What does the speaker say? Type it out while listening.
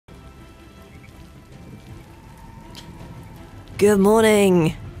Good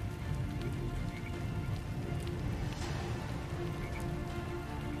morning.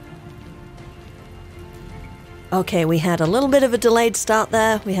 Okay, we had a little bit of a delayed start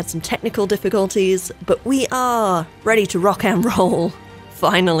there. We had some technical difficulties, but we are ready to rock and roll.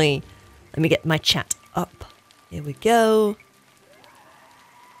 Finally. Let me get my chat up. Here we go.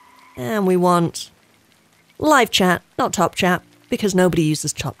 And we want live chat, not top chat, because nobody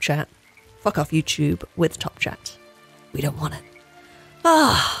uses top chat. Fuck off YouTube with top chat. We don't want it.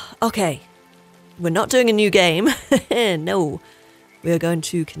 Okay. We're not doing a new game. No. We are going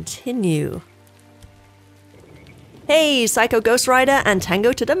to continue. Hey, Psycho Ghost Rider and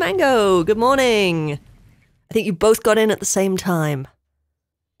Tango to the Mango. Good morning. I think you both got in at the same time,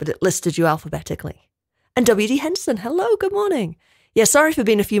 but it listed you alphabetically. And WD Henson, hello, good morning. Yeah, sorry for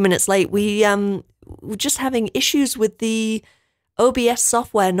being a few minutes late. We're just having issues with the OBS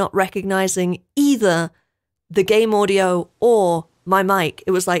software not recognizing either the game audio or my mic.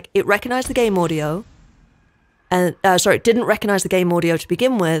 It was like, it recognized the game audio, and it didn't recognize the game audio to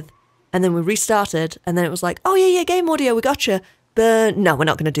begin with, and then we restarted, and then it was like, oh yeah, game audio, we gotcha, but no, we're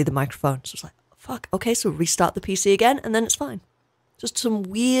not going to do the microphone. So it's like, fuck, okay, so restart the PC again, and then it's fine. Just some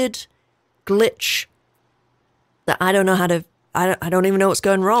weird glitch that I don't know how to, I don't even know what's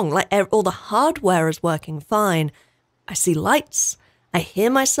going wrong. Like, all the hardware is working fine. I see lights, I hear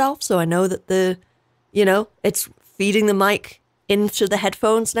myself, so I know that it's feeding the mic into the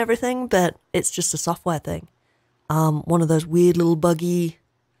headphones and everything, but it's just a software thing. One of those weird little buggy,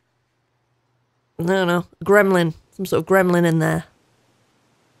 I don't know, gremlin, some sort of gremlin in there.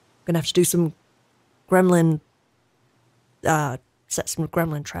 I'm gonna have to do some gremlin, set some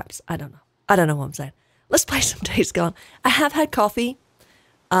gremlin traps. I don't know what I'm saying. Let's play some Days Gone. I have had coffee.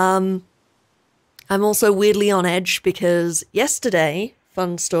 I'm also weirdly on edge because yesterday,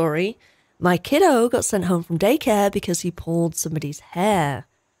 fun story, my kiddo got sent home from daycare because he pulled somebody's hair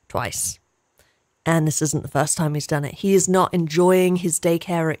twice. And this isn't the first time he's done it. He is not enjoying his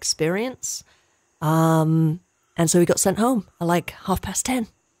daycare experience. And so he got sent home at like 10:30.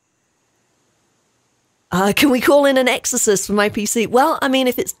 Can we call in an exorcist for my PC? Well, I mean,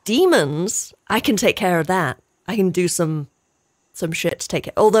 if it's demons, I can take care of that. I can do some shit to take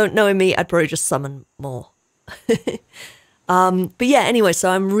it. Although, knowing me, I'd probably just summon more. But yeah, anyway, so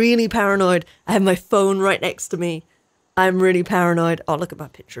I'm really paranoid. I have my phone right next to me. I'm really paranoid. Oh, look at my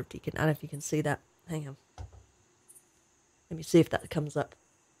picture of Deacon. I don't know if you can see that. Hang on. Let me see if that comes up.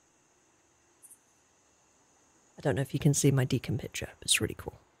 I don't know if you can see my Deacon picture. It's really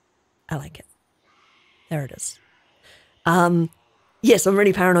cool. I like it. There it is. Yes, I'm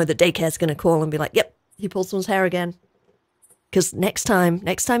really paranoid that daycare's going to call and be like, yep, he pulled someone's hair again. Because next time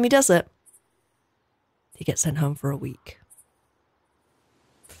he does it, he gets sent home for a week.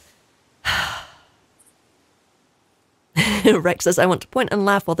 Rex says, I want to point and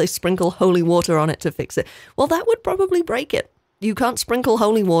laugh while they sprinkle holy water on it to fix it. Well, that would probably break it. You can't sprinkle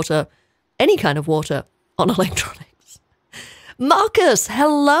holy water, any kind of water, on electronics. Marcus,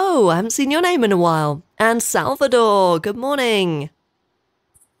 hello. I haven't seen your name in a while. And Salvador, good morning.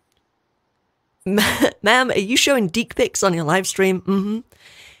 Ma'am, are you showing Deek pics on your live stream?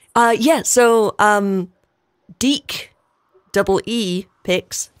 Mm-hmm. Yeah, so, Deek, double-E,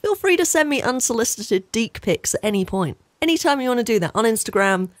 pics, feel free to send me unsolicited Deek pics at any point. Anytime you want to do that, on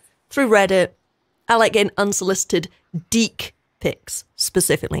Instagram, through Reddit. I like getting unsolicited Deek pics,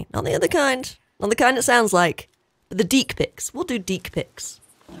 specifically. Not the other kind. Not the kind it sounds like. But the Deek pics. We'll do Deek pics.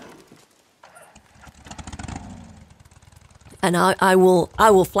 And I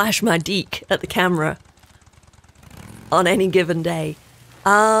will flash my Deek at the camera on any given day.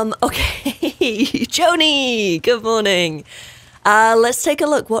 Okay. Joni, good morning. Let's take a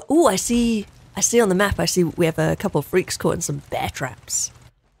look. What? Ooh, I see on the map, I see we have a couple of freaks caught in some bear traps.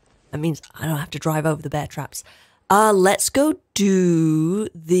 That means I don't have to drive over the bear traps. Let's go do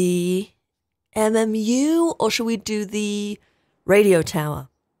the MMU, or should we do the radio tower?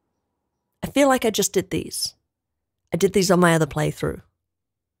 I feel like I just did these. I did these on my other playthrough.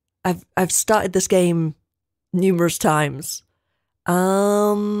 I've started this game numerous times. Which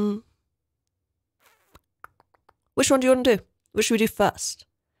one do you want to do? What should we do first?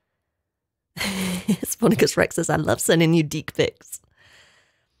 SpawnicusRex says, I love sending you Deek pics.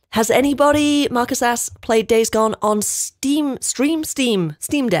 Has anybody, Marcus asks, played Days Gone on Steam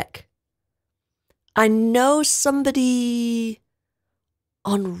Deck? I know somebody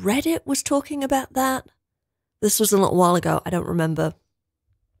on Reddit was talking about that. This was a little while ago. I don't remember.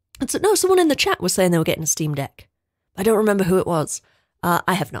 No, someone in the chat was saying they were getting a Steam Deck. I don't remember who it was.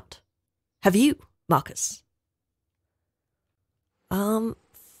 I have not. Have you, Marcus?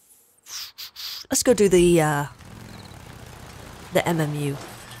 Let's go do the the MMU.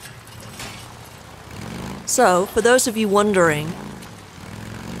 So, for those of you wondering,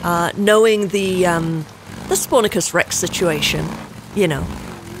 knowing the SpawnicusRex situation, you know.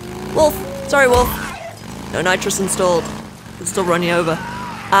 Wolf! Sorry, Wolf. No nitrous installed. Can still run you over.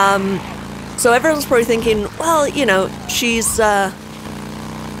 So everyone's probably thinking, well, you know, she's all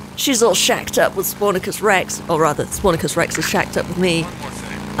shacked up with SpawnicusRex, or rather, SpawnicusRex is shacked up with me.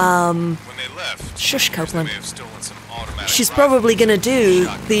 When they left, Shush, Copeland. may have stolen some automatic She's probably gonna do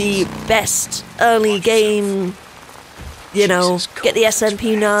the best early game, you know, get the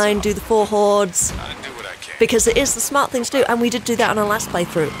SMP9, do the 4 hordes, I do what I can. because it is the smart thing to do, and we did do that on our last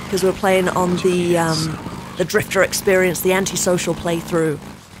playthrough, because we were playing on the Drifter experience, the antisocial playthrough.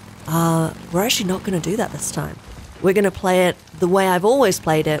 We're actually not going to do that this time. We're going to play it the way I've always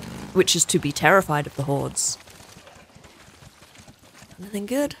played it, which is to be terrified of the hordes. Anything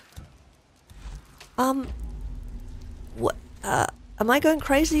good? What? Am I going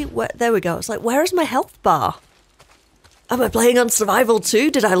crazy? There we go. It's like, where is my health bar? Am I playing on survival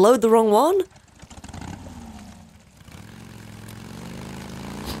too? Did I load the wrong one?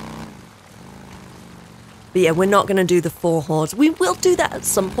 But yeah, we're not going to do the 4 hordes. We will do that at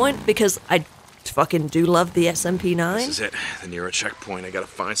some point, because I fucking do love the SMP9. This is it. The near a checkpoint. I gotta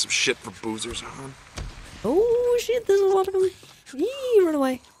find some shit for boozers on. Oh shit, there's a lot of them. Yee, run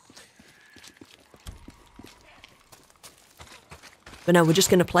away. But no, we're just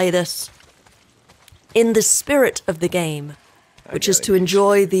going to play this in the spirit of the game, which is to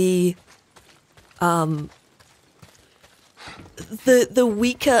enjoy the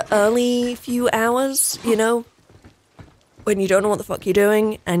weaker early few hours, you know, when you don't know what the fuck you're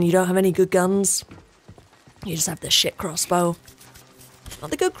doing and you don't have any good guns. You just have this shit crossbow. Not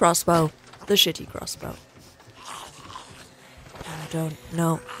the good crossbow, the shitty crossbow. I don't,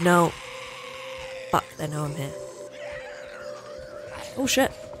 no. Fuck, they know I'm here. Oh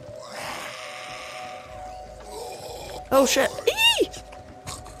shit. Oh shit. Eee!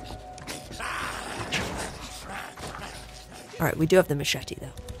 Alright, we do have the machete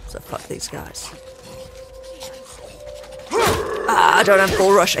though, so fuck these guys. Ah, I don't have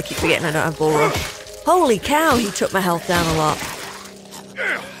bull rush. I keep forgetting I don't have bull rush. Holy cow, he took my health down a lot.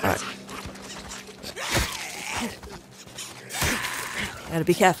 Alright. Gotta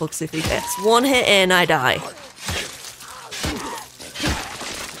be careful, because if he gets one hit in, I die.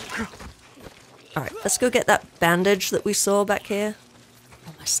 Alright, let's go get that bandage that we saw back here.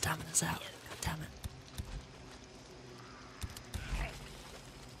 Oh, my stamina's out. God damn it.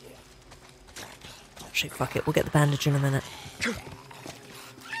 Actually, fuck it. We'll get the bandage in a minute.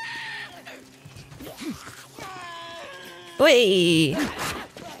 Whee!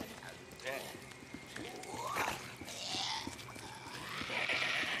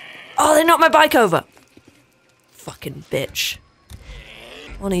 Oh, they knocked my bike over! Fucking bitch.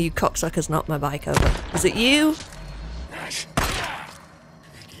 One of you cocksuckers knocked my bike over. Was it you?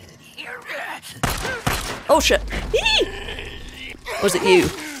 Oh shit! Eee! Was it you?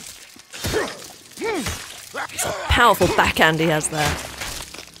 It's a powerful backhand he has there.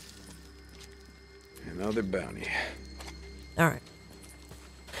 Another bounty. Alright.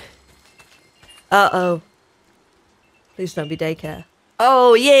 Uh-oh. Please don't be daycare.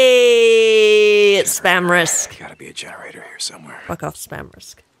 Oh, yay! It's spam risk. Gotta be a generator here somewhere. Fuck off, spam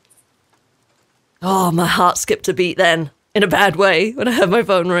risk. Oh, my heart skipped a beat then. In a bad way, when I heard my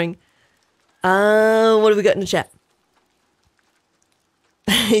phone ring. What have we got in the chat?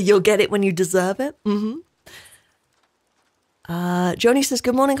 You'll get it when you deserve it. Mm-hmm. Joni says,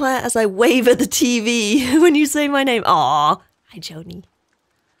 good morning, Claire, as I wave at the TV when you say my name. Aw. Hi, Joni.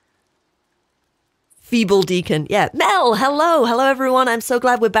 Feeble Deacon. Yeah. Mel, hello. Hello, everyone. I'm so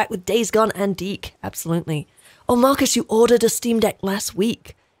glad we're back with Days Gone and Deke. Absolutely. Oh, Marcus, you ordered a Steam Deck last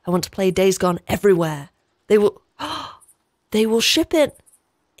week. I want to play Days Gone everywhere. They will ship it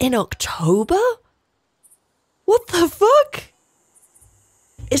in October? What the fuck?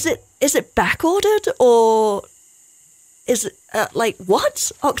 Is it back ordered, or is it like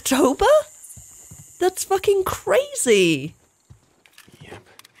what? October? That's fucking crazy. Yep.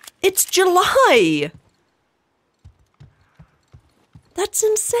 It's July. That's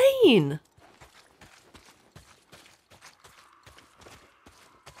insane.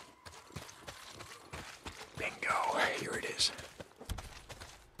 Bingo. Here it is.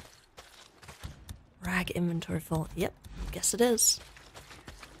 Rag inventory full. Yep, guess it is.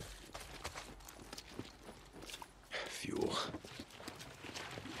 Fuel.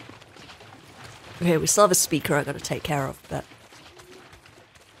 Okay, we still have a speaker I gotta take care of, but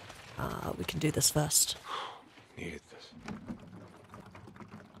we can do this first. Needed this.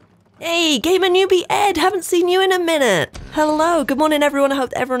 Hey, Gamer Newbie Ed, haven't seen you in a minute. Hello, good morning everyone. I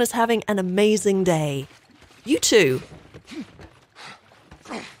hope everyone is having an amazing day. You too.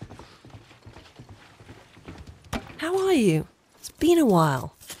 How are you? It's been a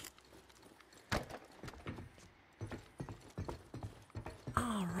while.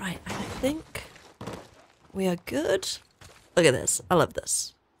 All right, I think we are good. Look at this. I love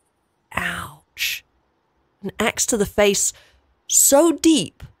this. Ouch. An axe to the face so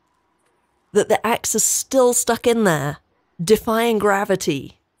deep that the axe is still stuck in there, defying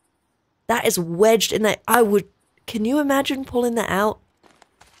gravity. That is wedged in there. Can you imagine pulling that out?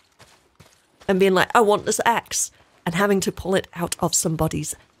 And being like, I want this axe. And having to pull it out of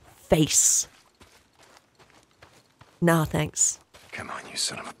somebody's face. Nah, thanks. Come on, you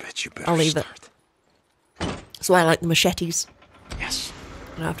son of a bitch, you better I'll leave start. That's why I like the machetes. Yes.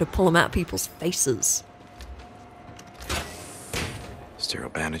 And I have to pull them out of people's faces. Sterile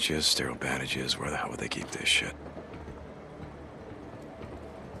bandages. Where the hell would they keep this shit?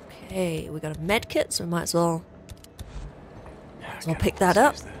 Okay, we got a med kit, so we might as well I'll pick that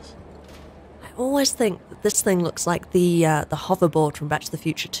up. I always think that this thing looks like the hoverboard from Back to the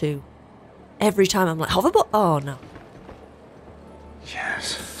Future 2. Every time I'm like, hoverboard? Oh, no.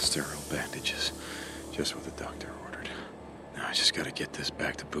 Yes, sterile bandages. Just what the doctor ordered. Now I just gotta get this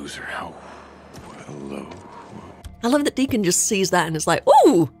back to Boozer. Oh, hello. I love that Deacon just sees that and is like,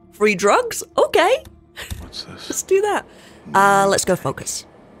 ooh, free drugs? Okay. What's this? Let's do that. Let's go focus.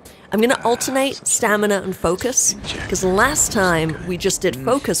 I'm going to alternate stamina and focus, because last time we just did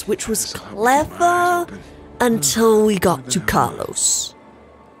focus, which was clever until we got to Carlos.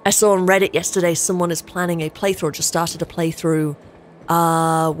 I saw on Reddit yesterday someone is planning a playthrough, just started a playthrough,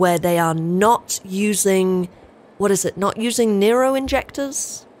 where they are not using, not using Nero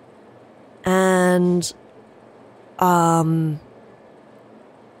injectors, and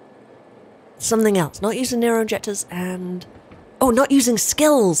something else, not using Nero injectors, and not using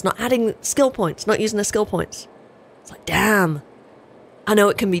skills, not adding skill points, not using the skill points. It's like, damn. I know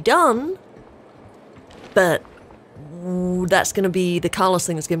it can be done, but that's going to be, the Carlos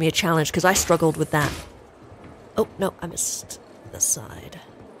thing is going to be a challenge, because I struggled with that. Oh, no, I missed this side.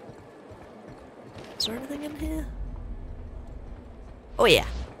 Is there anything in here? Oh, yeah.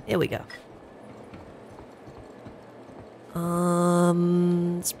 Here we go.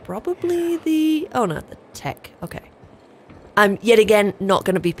 It's probably the... Oh, no, the tech. Okay. I'm, yet again, not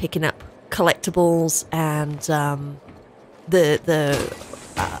going to be picking up collectibles and the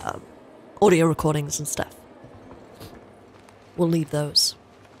audio recordings and stuff. We'll leave those.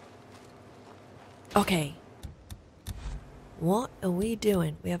 Okay. What are we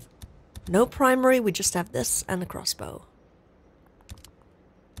doing? We have no primary, we just have this and a crossbow.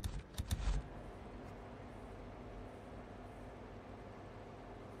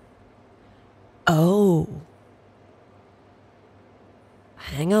 Oh.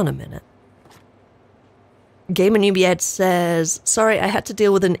 Hang on a minute. Gamer Newbie Ed says, sorry, I had to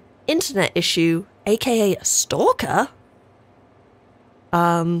deal with an internet issue, aka a stalker.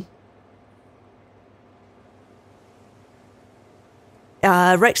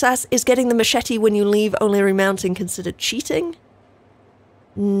 Rex asks, is getting the machete when you leave only remounting considered cheating?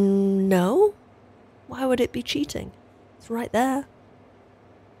 No. Why would it be cheating? It's right there.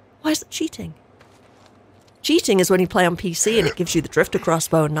 Why is it cheating? Cheating is when you play on PC and it gives you the Drifter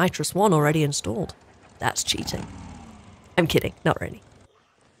crossbow and Nitrous 1 already installed. That's cheating. I'm kidding, not really.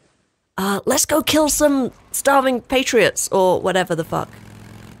 Let's go kill some starving patriots or whatever the fuck.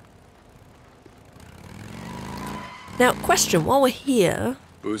 Now, question, while we're here...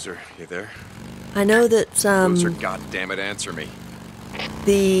 Boozer, you there? I know that, Boozer, goddammit, answer me.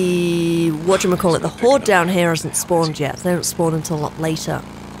 The... whatchamacallit, the Horde down here hasn't spawned yet. They don't spawn until a lot later.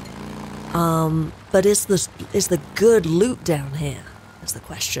 But is the good loot down here? Is the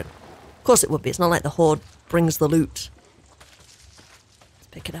question. Of course it would be. It's not like the Horde brings the loot. Let's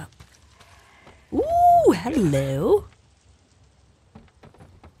pick it up. Ooh, hello.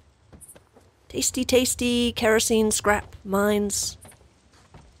 Tasty, tasty kerosene scrap mines.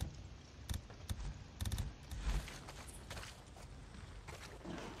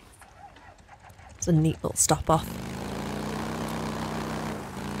 It's a neat little stop off.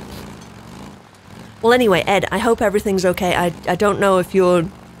 Well, anyway, Ed, I hope everything's okay. I don't know if you're...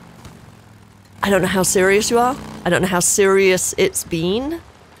 I don't know how serious you are. I don't know how serious it's been.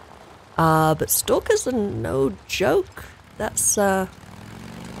 But stalkers are no joke. That's, not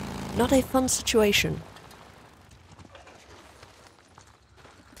a fun situation.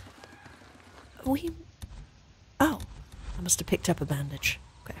 Are we... Oh. I must have picked up a bandage.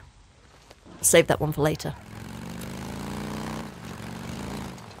 Okay. I'll save that one for later.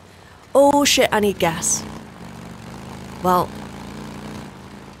 Oh shit, I need gas. Well,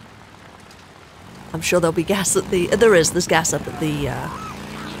 I'm sure there'll be gas at the... There's gas up at the,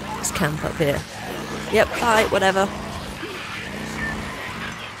 this camp up here. Yep, alright, whatever.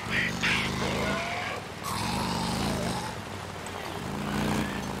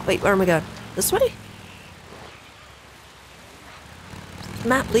 Wait, where am I going? This way?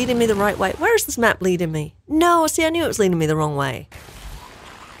 Map leading me the right way. Where is this map leading me? No, see, I knew it was leading me the wrong way.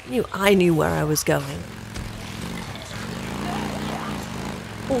 I knew where I was going.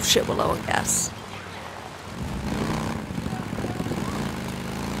 Oh shit, we're low on gas.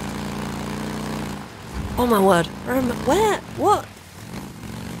 Oh my word. Where am I? Where? What?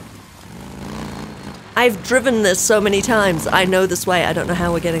 I've driven this so many times. I know this way. I don't know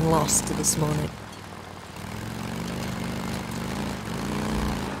how we're getting lost this morning.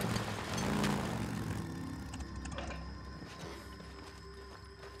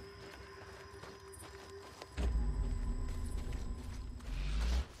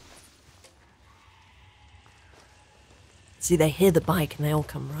 See, they hear the bike and they all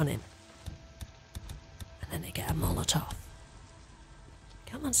come running. And then they get a Molotov.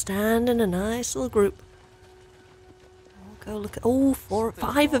 Come on, stand in a nice little group. Go look at... Oh,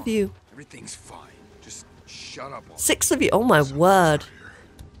 5 of you. Everything's fine. Just shut up. 6 of you. Oh my word.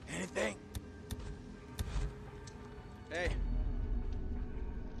 Anything? Hey.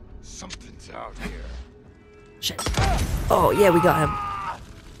 Something's out here. Shit. Oh, yeah, we got him.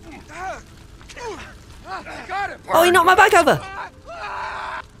 Oh, he knocked my bike over.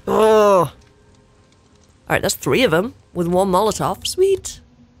 Oh. Alright, that's 3 of them with 1 Molotov. Sweet.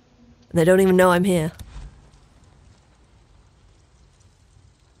 And they don't even know I'm here.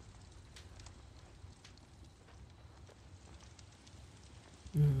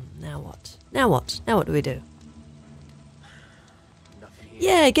 Now what? Now what? Now what do we do?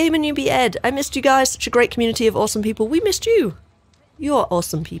 Yeah, Gamer Newbie Ed. I missed you guys. Such a great community of awesome people. We missed you. You're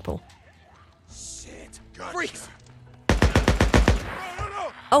awesome people. Shit. Freaks.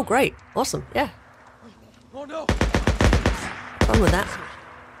 Oh, great. Awesome. Yeah. Oh no. Fun with that.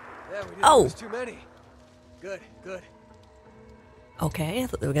 Yeah, we didn't Oh. lose too many. Good, good. Okay, I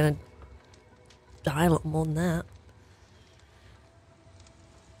thought they were gonna die a lot more than that.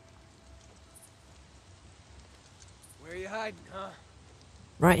 Where are you hiding, huh?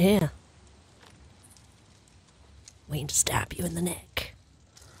 Right here. Waiting to stab you in the neck.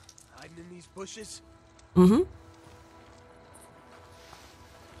 Hiding in these bushes? Mm-hmm.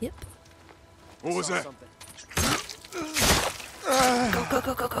 Yep. What was Saw that? something. Go.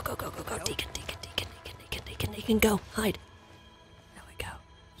 Deacon, go. Hide. There we go.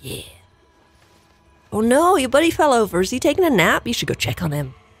 Yeah. Oh no, your buddy fell over. Is he taking a nap? You should go check on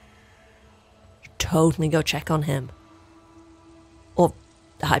him. Totally go check on him. Or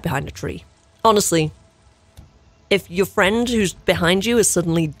hide behind a tree. Honestly, if your friend who's behind you is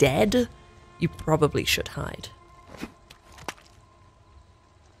suddenly dead, you probably should hide.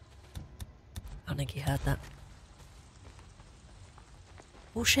 I think he heard that.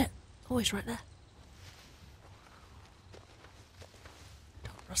 Oh shit. Oh, he's right there.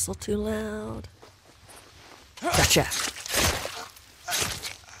 Don't rustle too loud. Gotcha.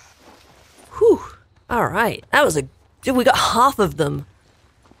 Whew. Alright. That was we got half of them.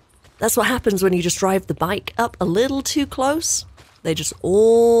 That's what happens when you just drive the bike up a little too close. They just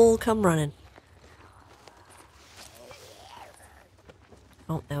all come running.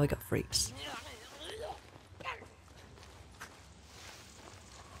 Oh, now we got freaks.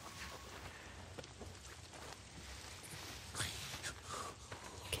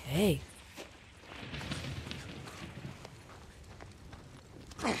 Okay.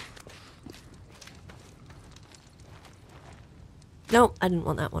 No, I didn't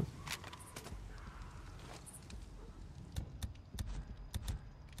want that one.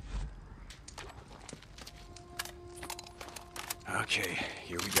 Okay,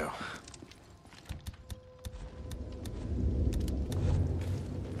 here we go.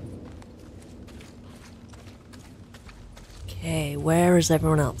 Okay, where is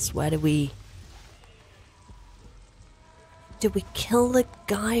everyone else? Where did we kill the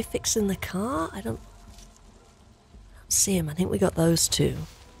guy fixing the car? I don't see him. I think we got those 2.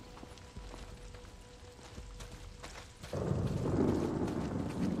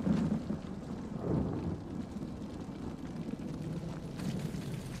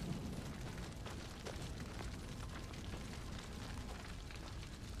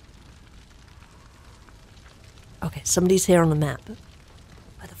 Okay, somebody's here on the map.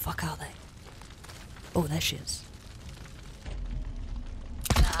 Where the fuck are they? Oh, there she is.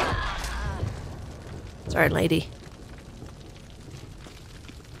 Sorry, lady.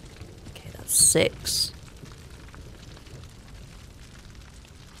 6.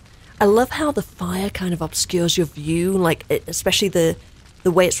 I love how the fire kind of obscures your view, like especially the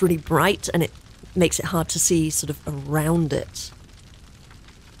way it's really bright and it makes it hard to see sort of around it.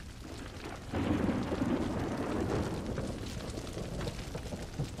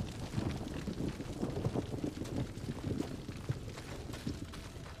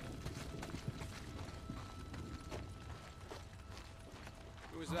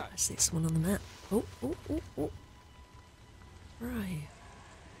 Who was that? I see someone on the map. Oh, oh, oh, oh. Right.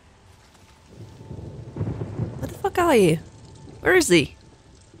 Where the fuck are you? Where is he?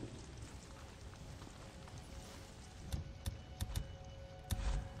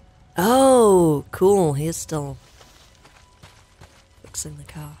 Oh, cool. He is still fixing the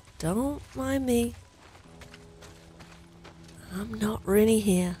car. Don't mind me. I'm not really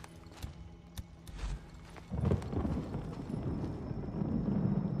here.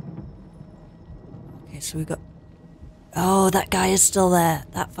 Okay, so we got... Oh, that guy is still there.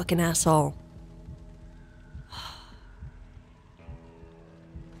 That fucking asshole.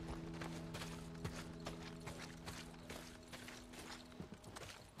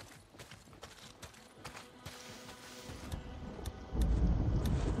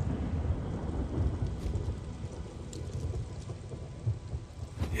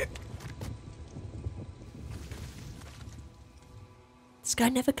 This guy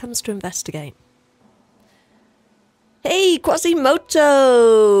never comes to investigate. Hey,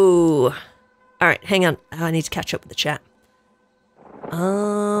 Quasimodo! Alright, hang on. I need to catch up with the chat.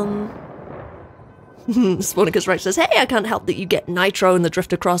 SpawnicusRex says, hey, I can't help that you get Nitro and the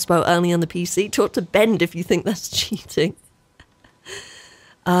Drifter crossbow only on the PC. Talk to Bend if you think that's cheating.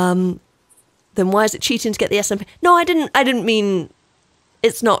 Then why is it cheating to get the SMP? No, I didn't mean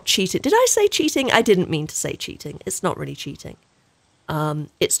it's not cheating. Did I say cheating? I didn't mean to say cheating. It's not really cheating.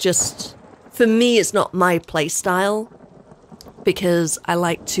 It's just, for me, it's not my play style because I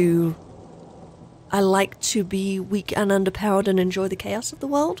like to be weak and underpowered and enjoy the chaos of the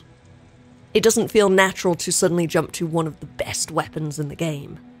world. It doesn't feel natural to suddenly jump to one of the best weapons in the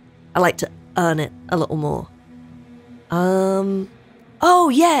game. I like to earn it a little more. Oh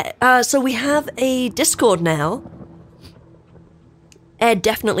yeah, so we have a Discord now. Ed,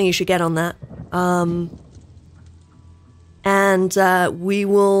 definitely you should get on that. And we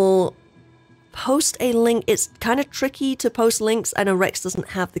will post a link. It's kind of tricky to post links. I know Rex doesn't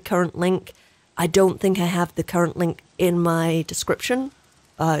have the current link. I don't think I have the current link in my description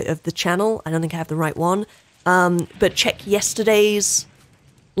of the channel. I don't think I have the right one. But check yesterday's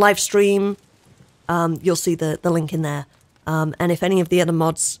live stream. You'll see the link in there. And if any of the other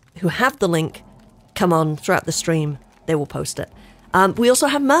mods who have the link come on throughout the stream, they will post it. We also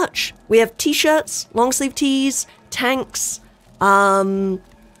have merch. We have t-shirts, long sleeve tees, tanks,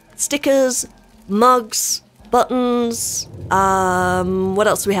 stickers, mugs, buttons, what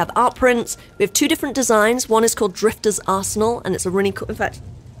else do we have? Art prints. We have 2 different designs. One is called Drifter's Arsenal, and it's a really cool... In fact,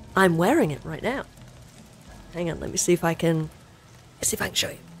 I'm wearing it right now. Hang on, let me see if I can... show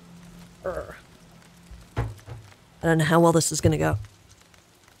you. Urgh. I don't know how well this is going to go.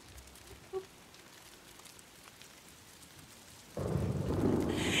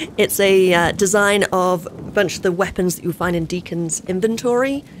 It's a design of a bunch of the weapons that you find in Deacon's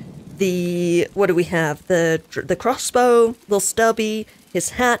inventory. What do we have? The crossbow, little stubby,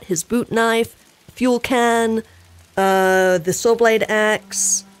 his hat, his boot knife, fuel can, the saw blade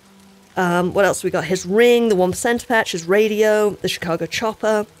axe. What else we got? His ring, the 1% patch, his radio, the Chicago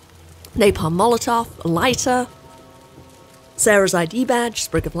chopper, napalm Molotov, a lighter, Sarah's ID badge,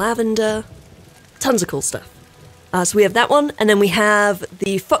 sprig of lavender, tons of cool stuff. So we have that one, and then we have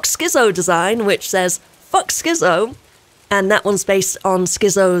the Fuck Skizzo design, which says Fuck Skizzo, and that one's based on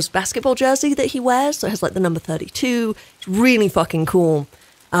Skizzo's basketball jersey that he wears, so it has like the number 32. It's really fucking cool.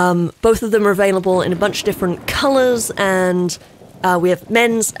 Both of them are available in a bunch of different colors, and we have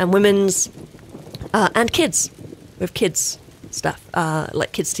men's and women's, and kids. We have kids stuff,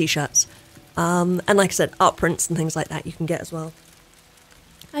 like kids t-shirts. And like I said, art prints and things like that you can get as well.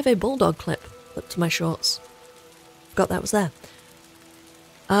 I have a bulldog clip to my shorts. Forgot that was there.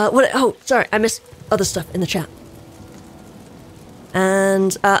 Oh, sorry, I missed other stuff in the chat.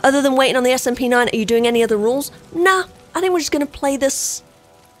 And other than waiting on the SMP9, are you doing any other rules? Nah, I think we're just going to play this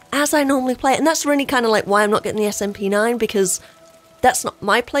as I normally play it. And that's really kind of like why I'm not getting the SMP9, because that's not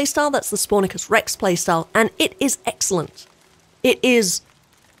my playstyle, that's the SpawnicusRex playstyle, and it is excellent. It is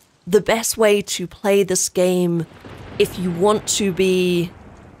the best way to play this game if you want to be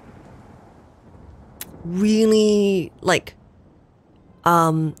really like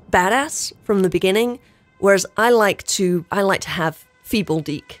badass from the beginning, whereas I like to have feeble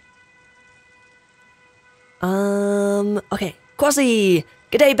Deke. Okay. Quasi!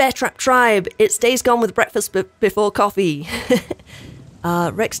 G'day, Bear Trap Tribe! It's Days Gone with breakfast before coffee.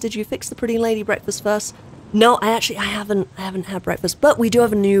 Rex, did you fix the pretty lady breakfast first? No, I haven't had breakfast, but we do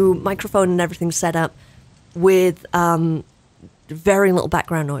have a new microphone and everything set up with, very little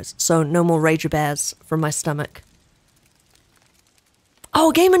background noise, so no more Rager Bears from my stomach.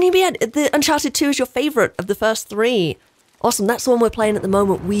 Oh, Gamer Newbie, the Uncharted 2 is your favourite of the first 3. Awesome, that's the one we're playing at the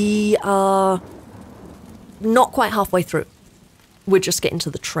moment. We are not quite halfway through. We're just getting to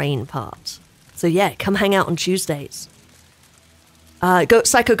the train part. So yeah, come hang out on Tuesdays.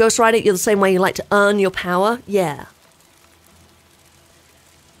 Psycho Ghost Rider, you're the same way, you like to earn your power? Yeah.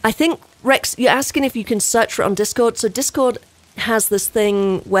 I think, Rex, you're asking if you can search for it on Discord. So Discord has this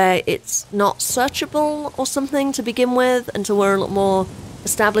thing where it's not searchable or something to begin with until we're a lot more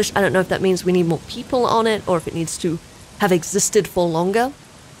established. I don't know if that means we need more people on it or if it needs to have existed for longer.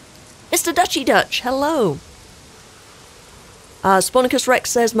 Mr. Dutchy Dutch, hello. SpawnicusRex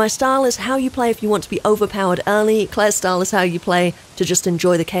says, my style is how you play if you want to be overpowered early. Claire's style is how you play to just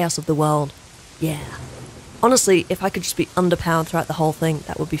enjoy the chaos of the world. Yeah. Honestly, if I could just be underpowered throughout the whole thing,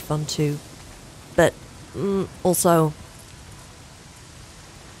 that would be fun too. But, also...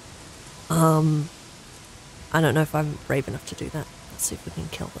 I don't know if I'm brave enough to do that. Let's see if we can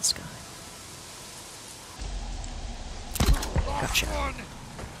kill this guy. Gotcha.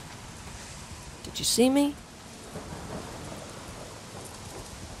 Did you see me?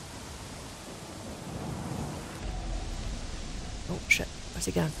 Oh shit, where's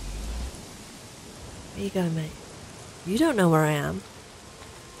he going? Where you going, mate? You don't know where I am.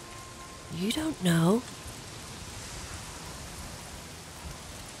 You don't know.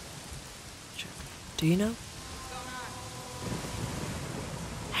 Do you know?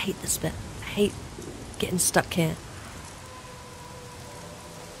 I hate this bit. I hate getting stuck here.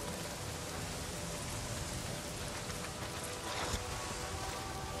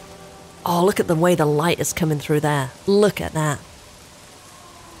 Oh, look at the way the light is coming through there. Look at that.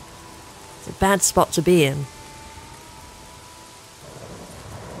 It's a bad spot to be in.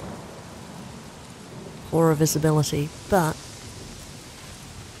 Poor visibility, but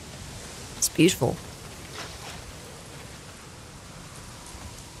it's beautiful.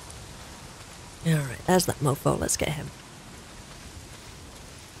 Alright, there's that mofo. Let's get him.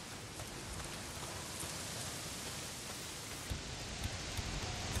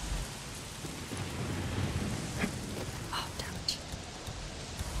 Oh, damn it.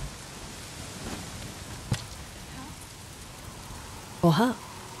 Or her.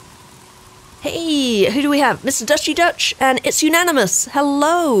 Hey, who do we have? Mr. Dutchy Dutch, and it's unanimous.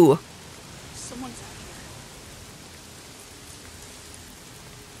 Hello. Someone's out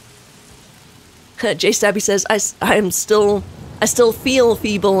here. J Stabby says, I still feel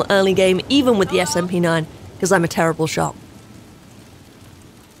feeble early game, even with the SMP9, because I'm a terrible shot.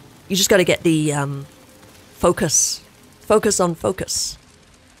 You just got to get the focus on focus.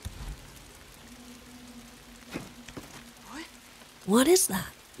 What is that?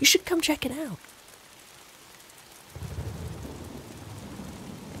 You should come check it out.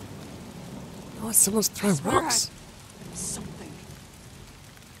 Oh, someone's throwing rocks. Something.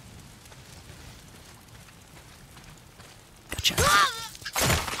 Gotcha.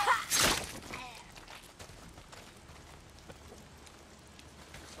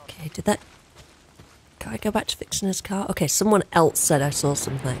 Okay, did that guy go back to fixing his car? Okay, someone else said I saw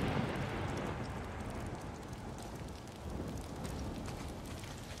something.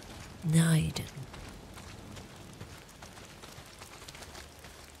 No, you didn't.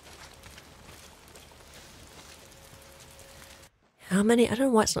 How many? I don't know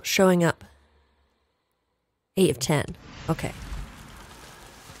why it's not showing up. 8 of 10. Okay.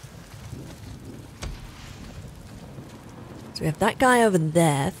 So we have that guy over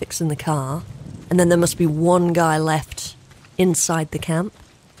there fixing the car. And then there must be one guy left inside the camp.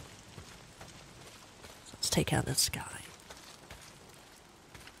 So let's take out this guy.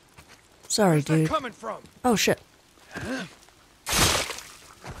 Sorry, Where's dude. that coming from? Oh, shit. I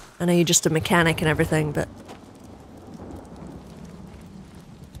know you're just a mechanic and everything, but...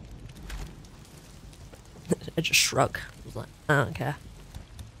 I just shrug. I was like, I don't care.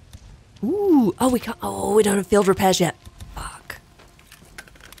 Ooh! Oh, we can't... Oh, we don't have field repairs yet. Fuck.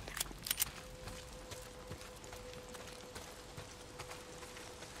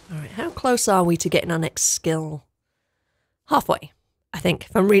 Alright, how close are we to getting our next skill? Halfway, I think,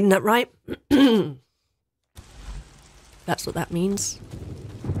 if I'm reading that right. That's what that means.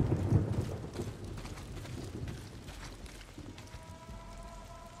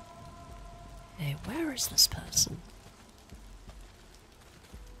 Hey, where is this person?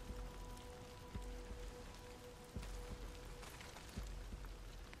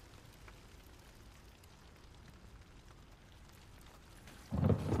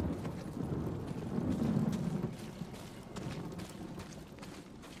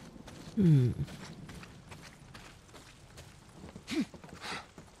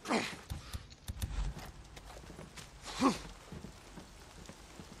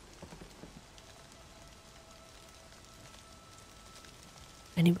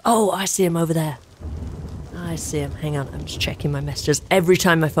 Oh, I see him over there. I see him. Hang on, I'm just checking my messages. Every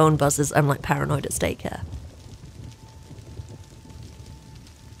time my phone buzzes, I'm like paranoid at daycare.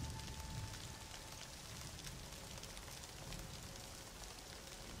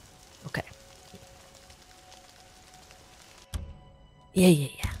 Okay.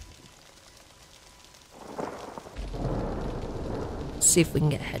 Yeah. Let's see if we can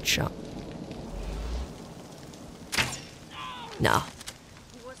get a headshot. No.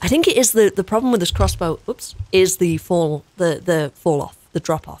 I think it is the problem with this crossbow, oops, is the fall off, the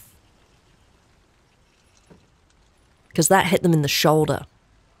drop off. Because that hit them in the shoulder.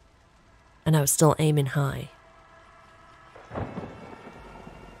 And I was still aiming high.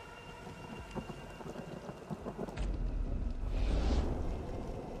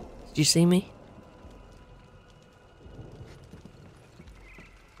 Did you see me?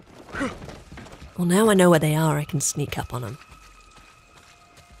 Well, now I know where they are, I can sneak up on them.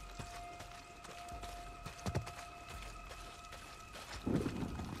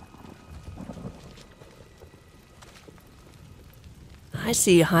 I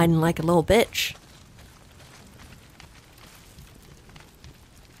see you hiding like a little bitch.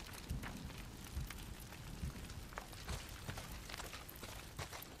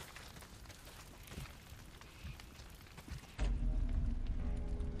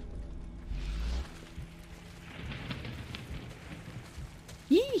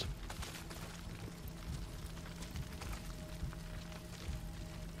 Yee!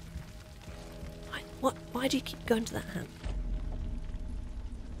 Why do you keep going to that hand?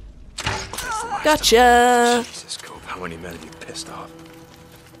 Gotcha! Jesus, Cove, how many men have you pissed off?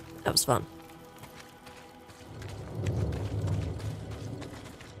 That was fun.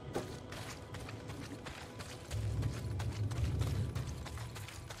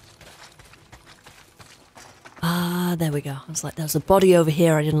 Ah, there we go. I was like, there's a body over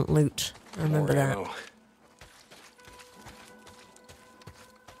here I didn't loot. I remember that.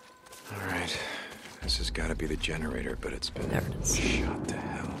 Alright. This has got to be the generator, but it's been There it is. shot to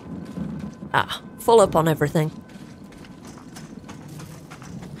hell. Ah, full up on everything.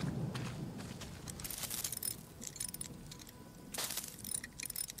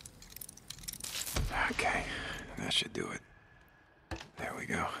 Okay, that should do it. There we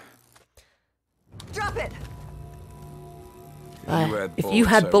go. Drop it! If you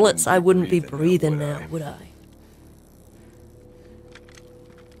had bullets, I wouldn't be breathing now, would I?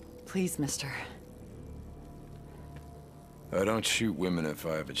 Please, mister. I don't shoot women if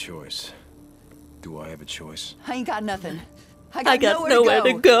I have a choice. Do I have a choice? I ain't got nothing. I got nowhere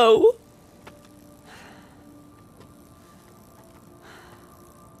to go.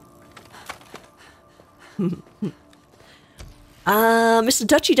 Mr.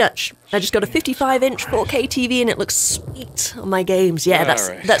 Dutchy Dutch, I just got a 55-inch 4K TV and it looks sweet on my games. Yeah,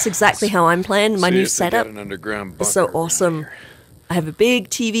 that's exactly how I'm playing. My new setup is so awesome. I have a big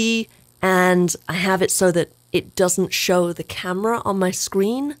TV and I have it so that it doesn't show the camera on my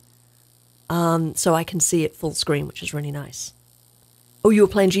screen. So I can see it full screen, which is really nice. Oh, you were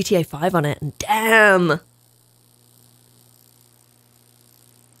playing GTA 5 on it, and damn!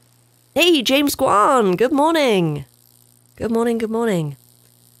 Hey, James Guan, good morning! Good morning, good morning.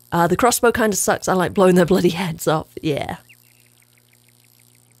 The crossbow kind of sucks, I like blowing their bloody heads off, yeah.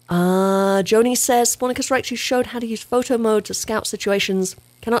 Joni says, SpawnicusRex, you showed how to use photo mode to scout situations.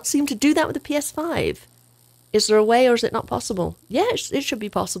 Cannot seem to do that with the PS5. Is there a way, or is it not possible? Yeah, it should be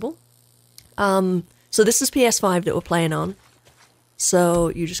possible. So this is PS5 that we're playing on. So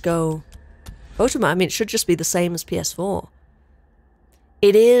you just go photo mode. I mean, it should just be the same as PS4.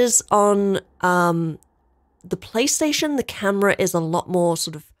 It is on the PlayStation. The camera is a lot more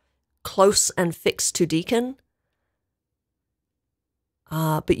sort of close and fixed to Deacon.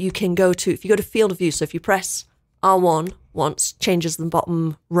 But you can go to, if you go to field of view, so if you press R1 once, changes the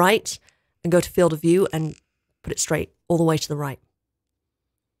bottom right, and go to field of view and put it straight all the way to the right.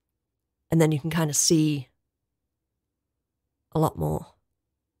 And then you can kind of see a lot more.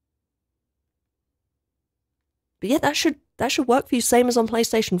 But yeah, that should work for you, same as on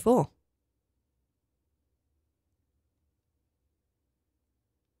PlayStation 4.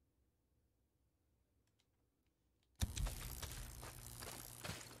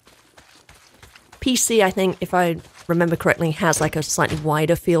 PC, I think, if I remember correctly, has like a slightly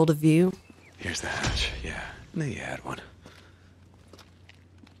wider field of view. Here's the hatch, yeah. I knew you had one.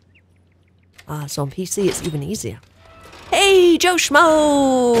 So on PC, it's even easier. Hey, Joe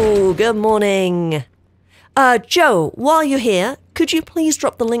Schmo! Good morning. Joe, while you're here, could you please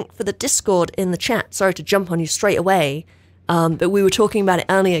drop the link for the Discord in the chat? Sorry to jump on you straight away, but we were talking about it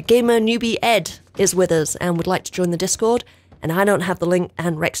earlier. Gamer Newbie Ed is with us and would like to join the Discord, and I don't have the link,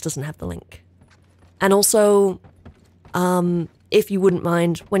 and Rex doesn't have the link. And also, if you wouldn't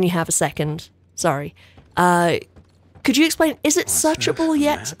mind, when you have a second, sorry, could you explain, is it searchable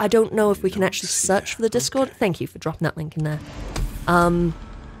yet? I don't know if we can actually search for the Discord. Thank you for dropping that link in there.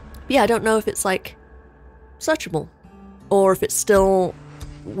 Yeah, I don't know if it's, like, searchable, or if it's still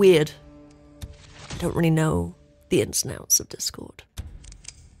weird. I don't really know the ins and outs of Discord.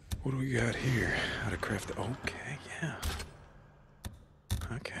 What do we got here? How to craft... Okay, yeah.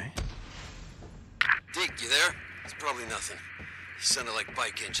 Okay. Deke, you there? It's probably nothing. Sounded like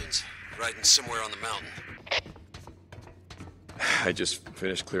bike engines, riding somewhere on the mountain. I just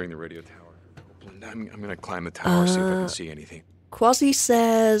finished clearing the radio tower. I'm gonna climb the tower, see if I can see anything. Quasi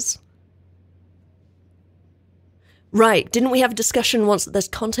says... Right, didn't we have a discussion once that there's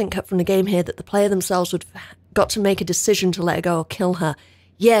content cut from the game here that the player themselves would got to make a decision to let her go or kill her?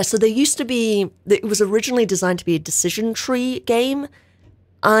 Yeah, so there used to be... It was originally designed to be a decision tree game.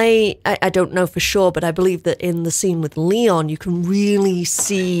 I don't know for sure, but I believe that in the scene with Leon, you can really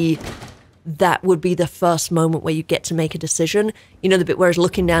see that would be the first moment where you get to make a decision. You know, the bit where he's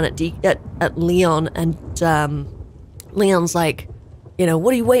looking down at Leon, and Leon's like, you know,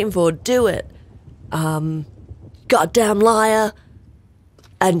 what are you waiting for? Do it. Goddamn liar.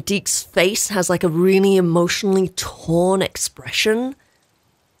 And Deke's face has like a really emotionally torn expression.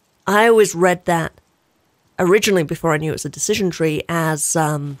 I always read that originally, before I knew it was a decision tree, as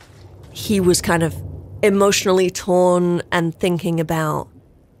he was kind of emotionally torn and thinking about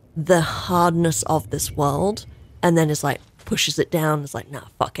the hardness of this world, and then is like, pushes it down, is like, nah,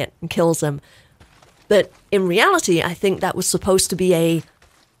 fuck it, and kills him. But in reality, I think that was supposed to be a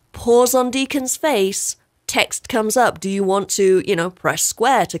pause on Deacon's face, text comes up, do you want to, you know, press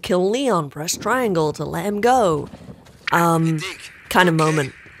square to kill Leon, press triangle to let him go, Hey, Deke, kind of okay?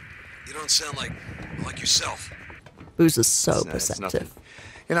 moment. You don't sound like yourself. Boozer's so It's perceptive. nothing.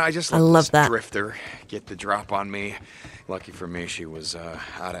 You know, I just I let love this that. drifter get the drop on me. Lucky for me, she was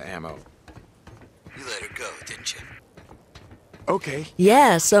out of ammo. You let her go, didn't you? Okay.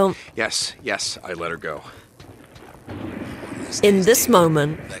 Yeah, so Yes, I let her go. in this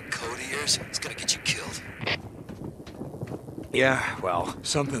moment, That code of yours, it's gonna get you killed. Yeah, well,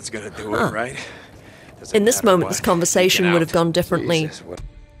 something's gonna do it, right? Doesn't in this matter moment, what. this conversation Get would have out. gone differently. Jesus, what-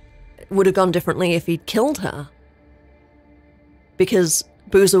 Would have gone differently if he'd killed her. Because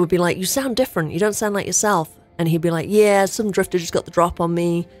Boozer would be like, you sound different, you don't sound like yourself. And he'd be like, yeah, some drifter just got the drop on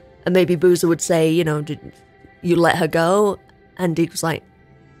me. And maybe Boozer would say, you know, did you let her go? And Deke was like,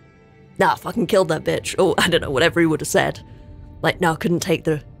 nah, fucking killed that bitch. Or I don't know, whatever he would have said. Like, no, couldn't take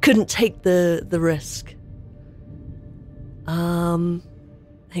the risk. Hang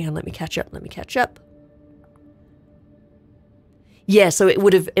on, let me catch up. Yeah, so it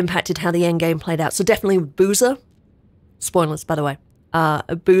would have impacted how the end game played out. So definitely Boozer, spoilers by the way,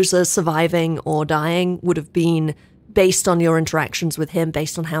 Boozer surviving or dying would have been based on your interactions with him,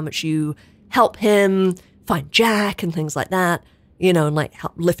 based on how much you help him find Jack and things like that, you know, and like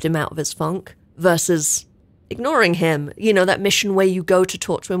help lift him out of his funk, versus ignoring him. You know, that mission where you go to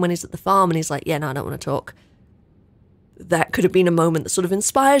talk to him when he's at the farm and he's like, yeah, no, I don't want to talk. That could have been a moment that sort of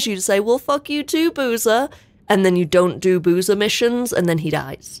inspires you to say, well, fuck you too, Boozer. And then you don't do Boozer missions, and then he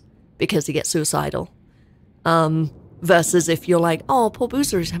dies because he gets suicidal. Versus if you're like, oh, poor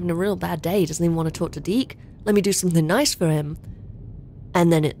Boozer is having a real bad day, doesn't even want to talk to Deke. Let me do something nice for him.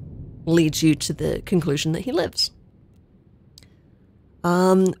 And then it leads you to the conclusion that he lives.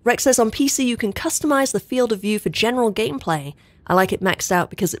 Rex says, on PC you can customize the field of view for general gameplay. I like it maxed out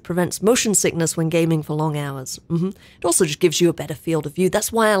because it prevents motion sickness when gaming for long hours. It also just gives you a better field of view.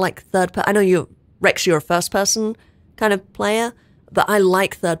 That's why I like third person. I know Rex, you're a first-person kind of player, but I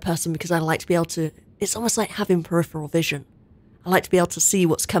like third-person because I like to be able to... It's almost like having peripheral vision. I like to be able to see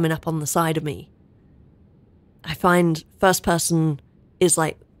what's coming up on the side of me. I find first-person is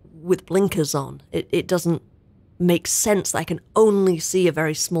like with blinkers on. It doesn't make sense that I can only see a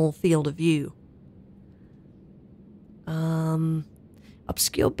very small field of view.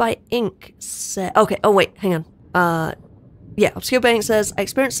 Obscured by Ink said... Okay, oh wait, hang on. Yeah, Obscured by Ink says, I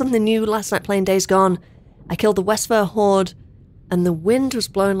experienced something new last night playing Days Gone. I killed the Westfair Horde, and the wind was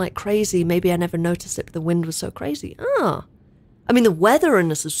blowing like crazy. Maybe I never noticed it, but the wind was so crazy. Ah. I mean, the weather in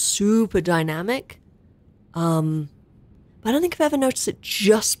this is super dynamic. But I don't think I've ever noticed it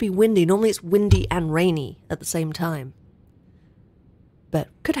just be windy. Normally it's windy and rainy at the same time. But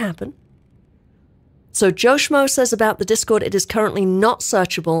could happen. So Joe Schmo says about the Discord, it is currently not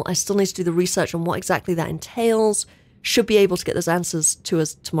searchable. I still need to do the research on what exactly that entails. Should be able to get those answers to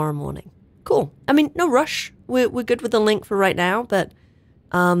us tomorrow morning. Cool. I mean, no rush. We're good with the link for right now, but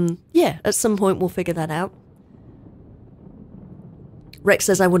yeah, at some point we'll figure that out. Rex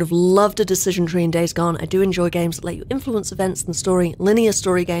says, I would have loved a decision tree in Days Gone. I do enjoy games that let you influence events and story. Linear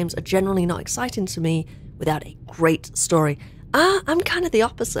story games are generally not exciting to me without a great story. I'm kind of the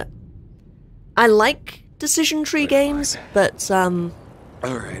opposite. I like decision tree games, but All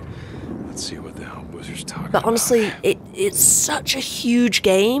right, let's see what the hell Boozer's talking about. but honestly, it's such a huge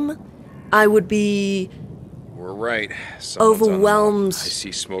game. I would be We're right. Someone's overwhelmed on the- I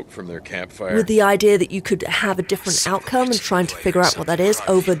see smoke from their campfire. with the idea that you could have a different outcome and trying to figure out what that is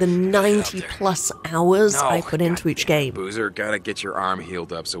over the 90 plus hours I put into each game. Boozer, gotta get your arm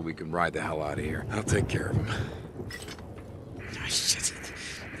healed up so we can ride the hell out of here. I'll take care of him. Shit.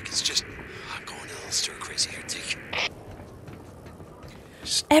 It's just going a little stir crazy here, Dick.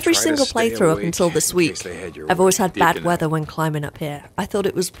 Every Try to single stay playthrough up awake until this in week, case they head your I've always way. had bad Deacon weather when climbing up here. I thought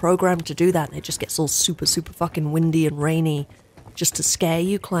it was programmed to do that, and it just gets all super, super fucking windy and rainy just to scare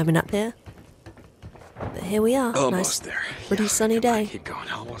you climbing up here. But here we are. Almost nice, there. pretty Yeah, sunny come on, day. keep going.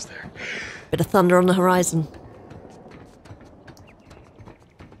 Almost there. Bit of thunder on the horizon.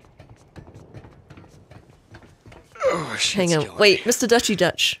 Oh, shit. Hang on. Wait, Mr. Dutchy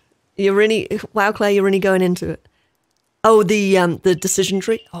Dutch. You're really... Wow, Claire, you're really going into it. Oh, the decision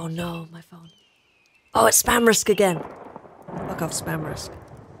tree? Oh, no, my phone. Oh, it's spam risk again. Fuck off, spam risk.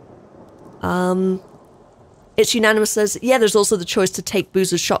 It's Unanimous says, yeah, there's also the choice to take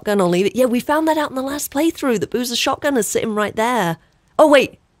Boozer's shotgun or leave it. Yeah, we found that out in the last playthrough, that Boozer's shotgun is sitting right there. Oh,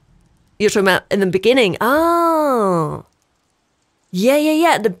 wait. You're talking about in the beginning. Oh.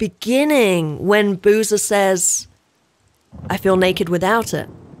 Yeah. At the beginning, when Boozer says, I feel naked without it.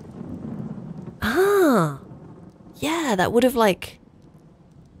 Ah. Yeah, that would have, like...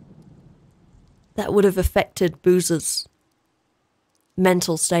 That would have affected Boozer's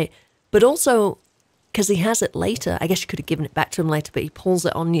mental state. But also, because he has it later, I guess you could have given it back to him later, but he pulls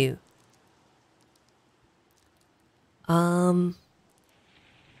it on you.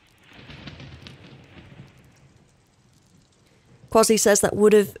 Quasi says that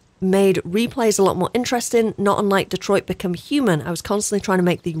would have made replays a lot more interesting, not unlike Detroit Become Human. I was constantly trying to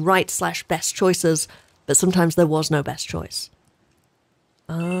make the right/best choices, but sometimes there was no best choice.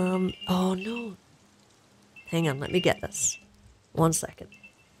 Oh no. Hang on, let me get this. 1 second.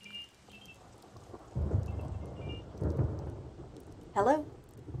 Hello?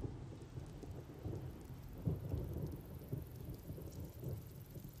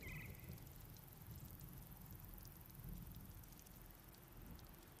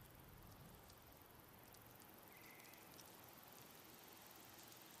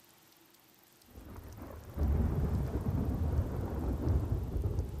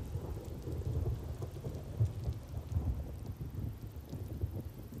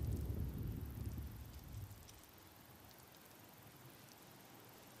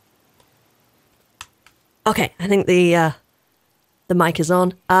 Okay, I think the mic is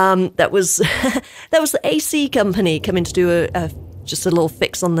on. That was that was the AC company coming to do just a little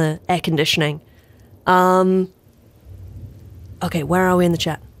fix on the air conditioning. Okay, where are we in the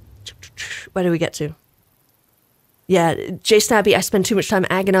chat? Where do we get to? Yeah, Jay Stabby, I spend too much time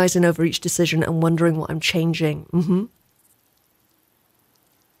agonizing over each decision and wondering what I'm changing.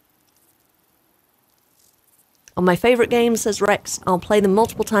 On my favorite games, says Rex, I'll play them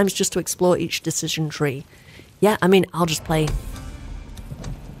multiple times just to explore each decision tree. Yeah, I mean, I'll just play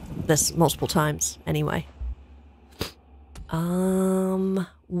this multiple times anyway.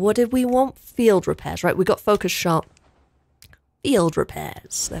 What did we want? Field repairs, right? We got focus shot. Field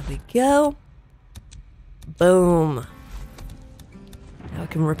repairs. There we go. Boom. Now we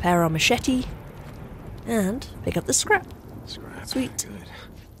can repair our machete and pick up the scrap. Sweet. Good.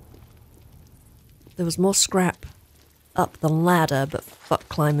 There was more scrap up the ladder, but fuck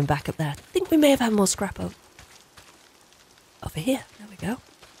climbing back up there. I think we may have had more scrap over here. There we go.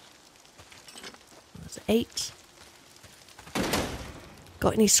 That's 8.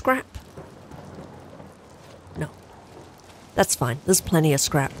 Got any scrap? No. That's fine. There's plenty of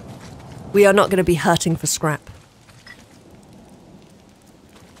scrap. We are not going to be hurting for scrap.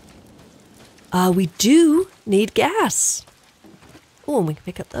 We do need gas. Oh, and we can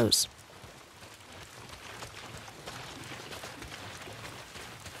pick up those.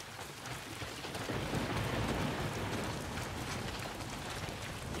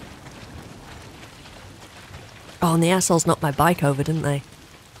 Oh, and the assholes knocked my bike over, didn't they?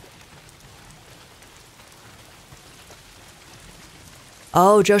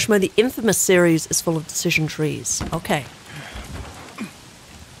 Oh, Joshua, the infamous series is full of decision trees. Okay.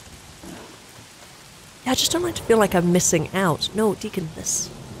 Yeah, I just don't like to feel like I'm missing out. No, Deacon, this.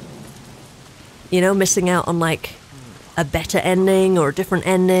 You know, missing out on, like, a better ending or a different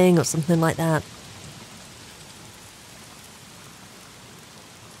ending or something like that.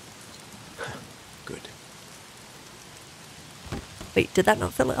 Good. Wait, did that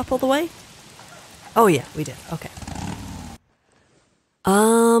not fill it up all the way? Oh, yeah, we did. Okay.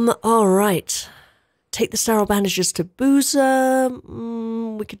 All right. Take the sterile bandages to Boozer.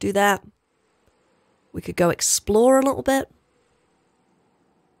 We could do that. We could go explore a little bit.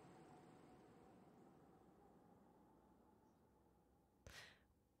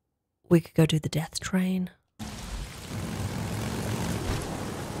 We could go do the death train.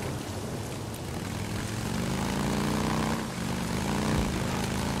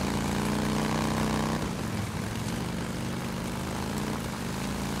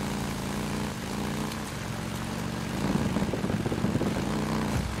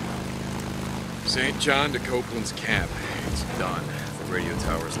 St. John to Copeland's camp. It's done. The radio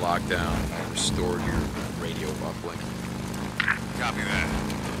tower's locked down. Restored your radio uplink. Copy that.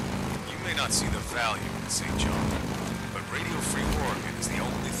 You may not see the value in St. John, but Radio Free Oregon is the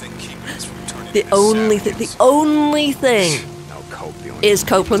only thing keeping us from turning The into only thing Now, Cope, the only is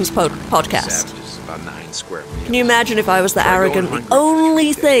Copeland's podcast. Savages, about 9 square miles. Can you imagine if I was the arrogant, the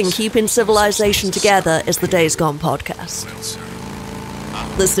only thing keeping civilization together is the Days Gone podcast? Well, sir,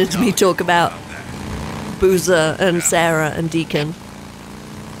 Listening to me talk about Boozer and Sarah and Deacon.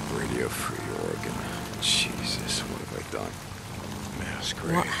 Radio Free Oregon. Jesus, what have I done? Mass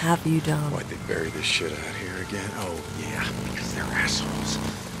grave. What have you done? Why'd they bury this shit out here again? Oh, yeah, because they're assholes.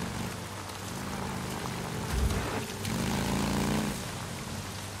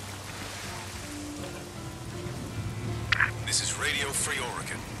 this is Radio Free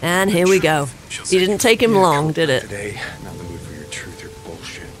Oregon. And here we go. It didn't take him long, did it? Today, not in the mood for your truth or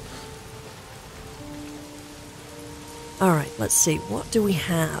bullshit. Alright, let's see. What do we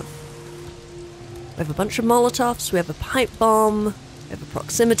have? We have a bunch of Molotovs, we have a pipe bomb, we have a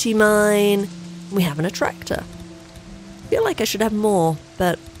proximity mine, and we have an attractor. I feel like I should have more,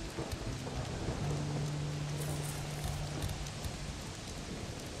 but...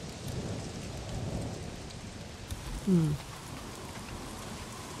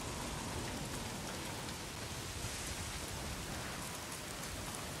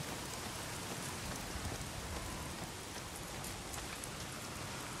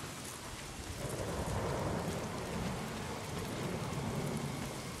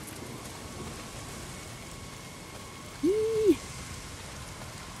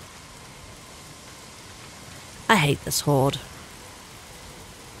 I hate this horde.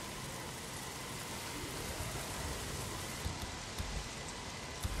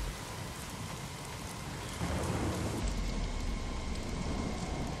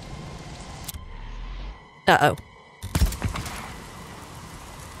 Uh-oh.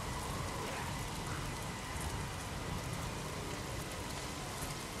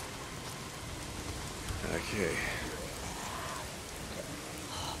 Okay.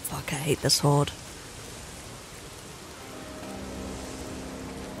 Fuck, I hate this horde.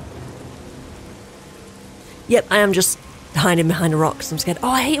 Yep, I am just hiding behind a rock because I'm scared. Oh,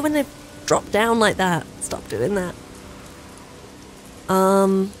 I hate it when they drop down like that. Stop doing that.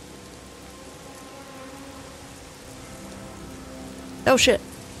 Oh shit.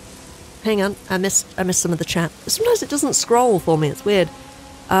 Hang on, I missed some of the chat. Sometimes it doesn't scroll for me, it's weird.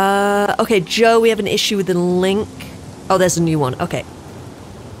 Okay, Joe, we have an issue with the link. Oh, there's a new one. Okay.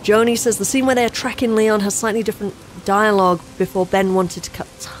 Joni says the scene where they are tracking Leon has slightly different dialogue before Ben wanted to cut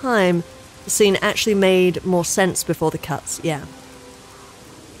time. The scene actually made more sense before the cuts, yeah.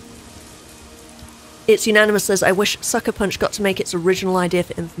 It's Unanimous says, I wish Sucker Punch got to make its original idea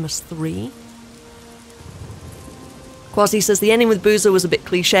for Infamous 3. Quasi says, the ending with Boozer was a bit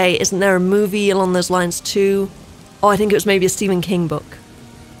cliche. Isn't there a movie along those lines too? Oh, I think it was maybe a Stephen King book.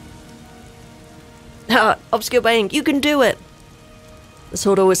 Obscure Bang, you can do it! The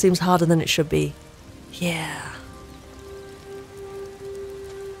sword always seems harder than it should be. Yeah.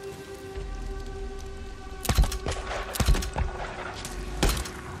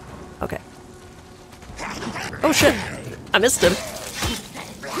 Okay. Oh shit! I missed him.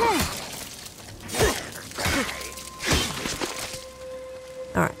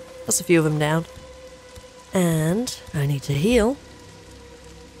 Alright, that's a few of them down. And I need to heal.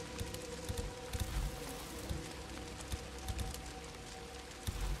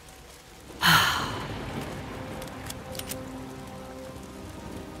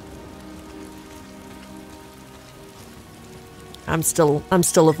 I'm still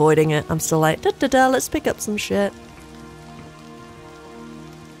avoiding it. I'm still like, da da da, let's pick up some shit.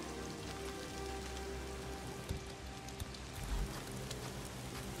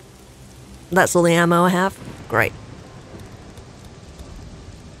 That's all the ammo I have? Great.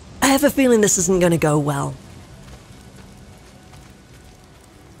 I have a feeling this isn't going to go well.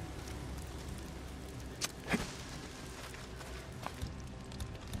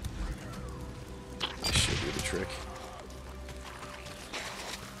 This should do the trick.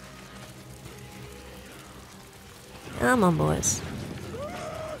 Come on, boys.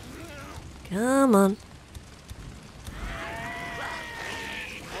 Come on.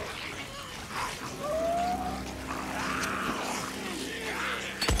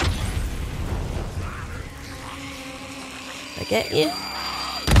 I get you.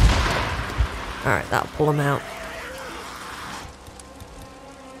 Alright, that'll pull him out.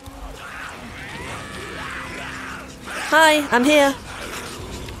 Hi, I'm here.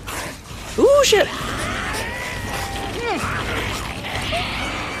 Ooh, shit.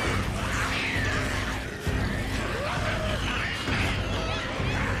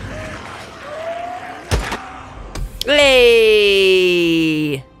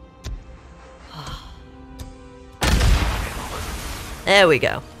 Hey! There we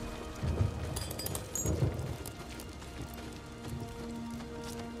go.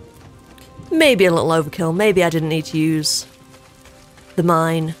 Maybe a little overkill. Maybe I didn't need to use the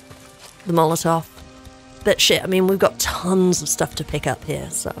mine, the Molotov. But shit, I mean, we've got tons of stuff to pick up here,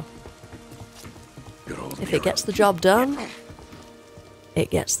 so... If it gets the job done, it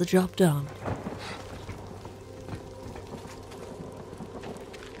gets the job done.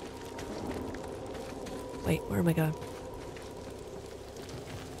 Wait, where am I going?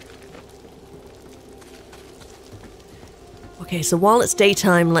 Okay, so while it's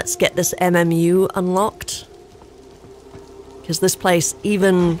daytime, let's get this MMU unlocked. Because this place,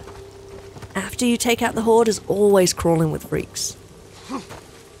 even after you take out the Horde, is always crawling with freaks.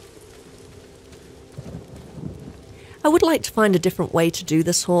 I would like to find a different way to do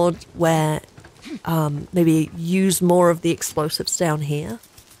this Horde, where maybe use more of the explosives down here.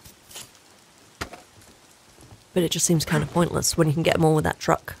 But it just seems kind of pointless when you can get them all with that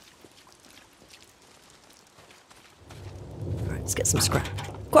truck. Alright, let's get some scrap.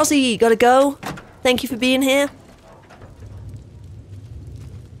 Quasi, gotta go. Thank you for being here.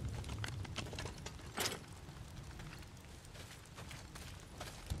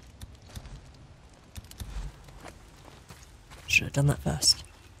 Should have done that first.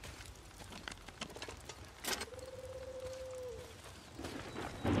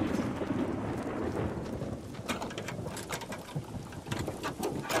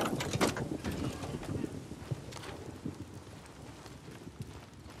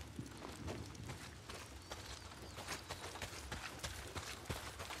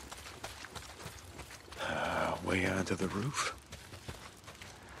 Way onto the roof.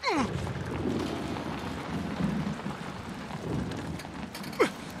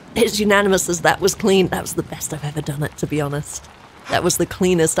 It's unanimous as that was clean. That was the best I've ever done it, to be honest. That was the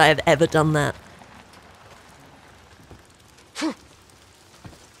cleanest I have ever done that.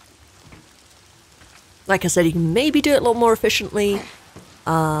 Like I said, you can maybe do it a little more efficiently,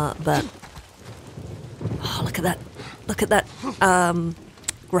 but... Oh, look at that. Look at that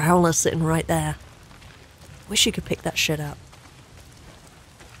growler sitting right there. Wish you could pick that shit up.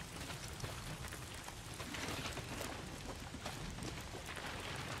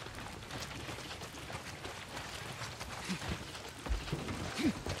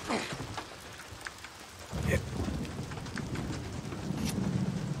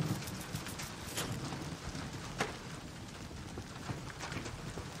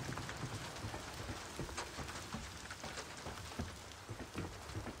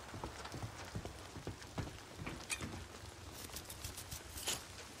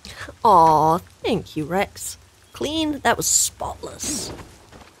 Aw, thank you, Rex. Clean, that was spotless.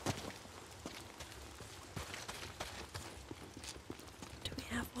 Do we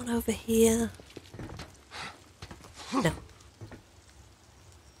have one over here? No.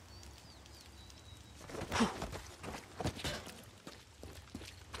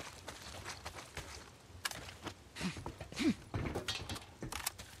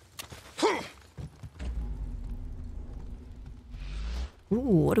 Ooh,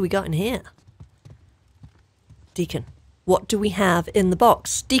 what do we got in here? Deacon, what do we have in the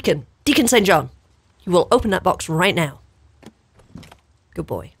box? Deacon St. John, you will open that box right now. Good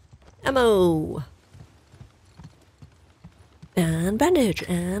boy. Ammo. And bandage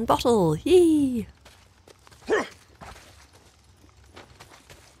and bottle. Yee.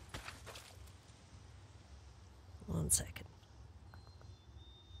 One second.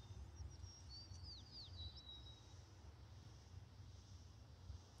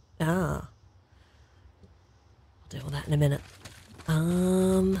 Ah. I'll deal with that in a minute.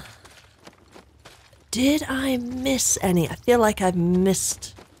 Did I miss any? I feel like I've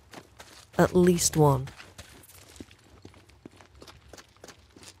missed at least one.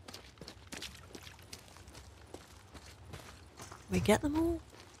 We get them all?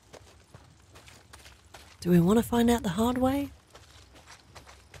 Do we want to find out the hard way?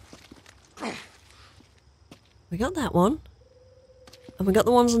 We got that one. And we got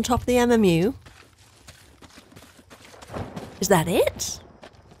the ones on top of the MMU. Is that it?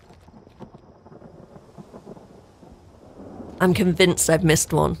 I'm convinced I've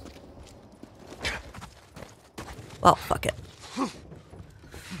missed one. Well, fuck it.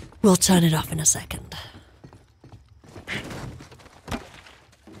 We'll turn it off in a second.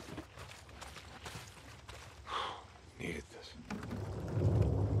 Needed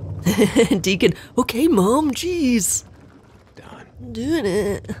this. Deacon, okay, Mom, jeez. Done. I'm doing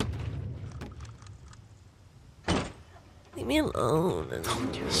it. Leave me alone.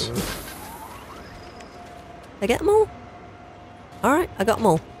 Yes. I get them all? Alright, I got them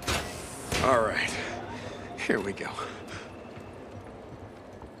all. All right. Here we go.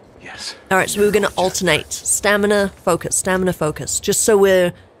 Yes. Alright, so we were going to alternate. Stamina, focus. Just so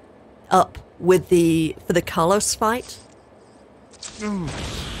we're up with for the Carlos fight.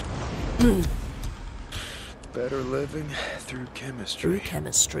 Better living through chemistry. Through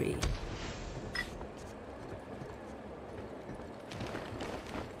chemistry.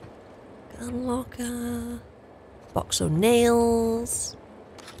 Gun locker. Box of nails.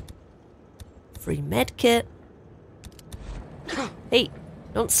 Free medkit. Hey,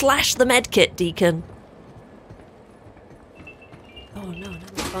 don't slash the medkit, Deacon. Oh no, now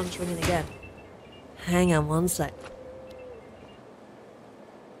my phone's ringing again. Hang on one sec.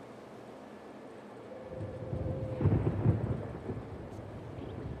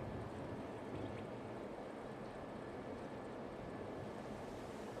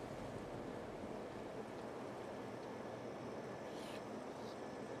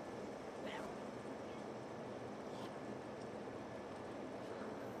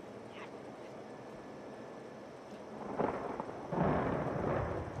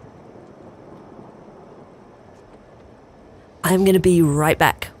 I'm gonna be right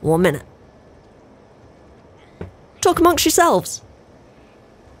back. 1 minute. Talk amongst yourselves.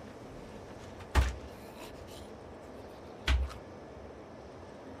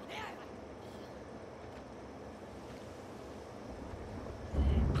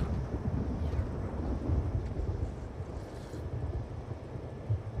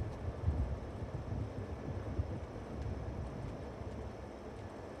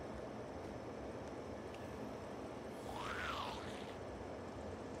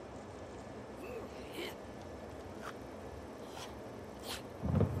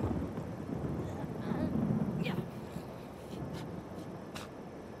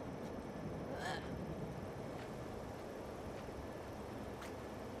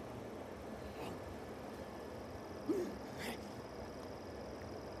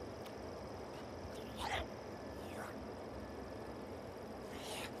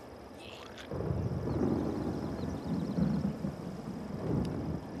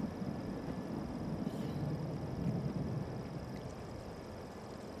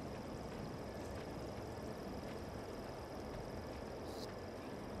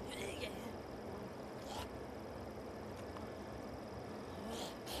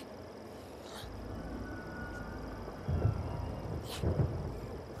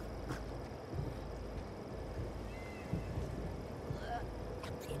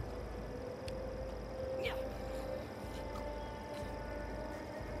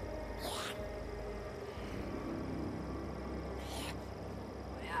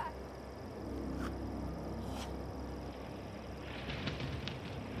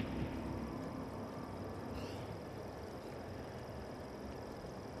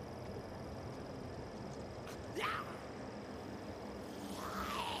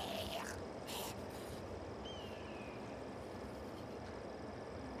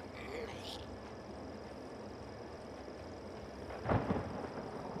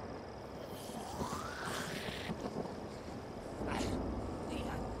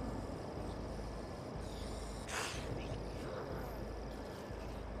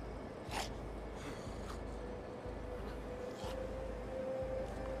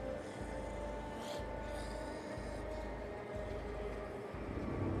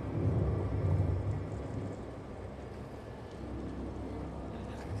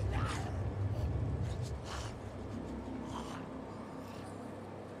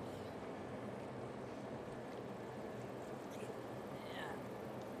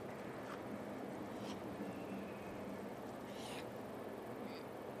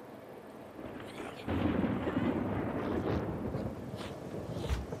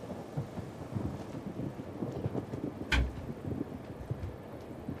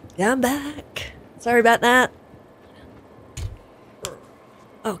 Yeah, I'm back. Sorry about that.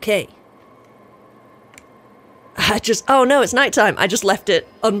 Okay. Oh no, it's nighttime. I just left it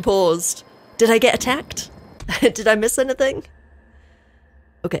unpaused. Did I get attacked? Did I miss anything?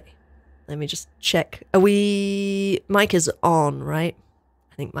 Okay. Let me just check. Mic is on, right?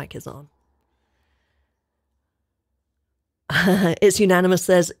 I think mic is on. It's unanimous.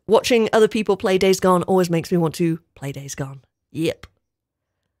 Says, watching other people play Days Gone always makes me want to play Days Gone. Yep.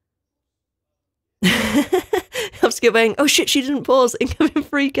 I'm still going, oh shit, she didn't pause. Incoming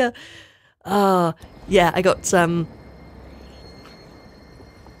freaker. Yeah, I got, I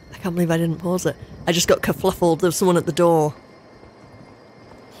can't believe I didn't pause it. I just got kerfluffled. There was someone at the door.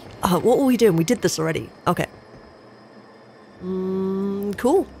 What were we doing? We did this already. Okay.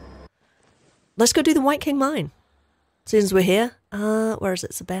 Cool. Let's go do the White King Mine. As soon as we're here. Where is it?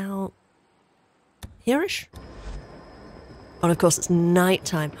 It's about here-ish? Oh, and of course it's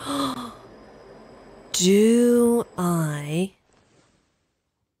nighttime. Do I...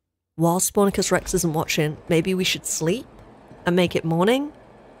 While SpawnicusRex isn't watching, maybe we should sleep and make it morning?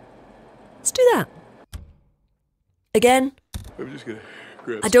 Let's do that. Again, I'm just gonna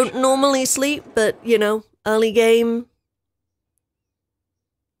grab I don't normally sleep, but, you know, early game.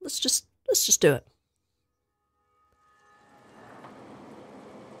 Let's just do it.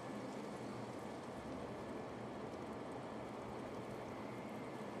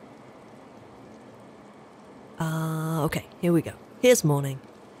 Okay, here we go. Here's morning.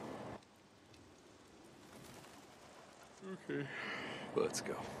 Okay, let's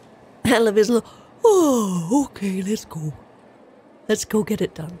go. Oliver's like, oh, okay, let's go. Let's go get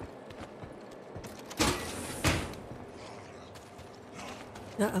it done.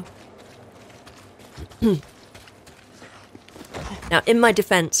 Uh-oh. Now, in my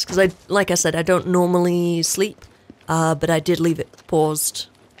defense, because like I said, I don't normally sleep, but I did leave it paused,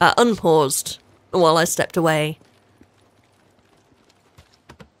 unpaused while I stepped away.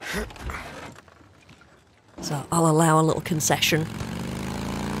 So I'll allow a little concession.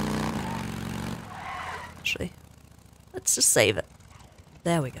 Actually, let's just save it.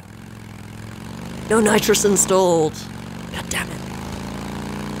 There we go. No nitrous installed. God damn it.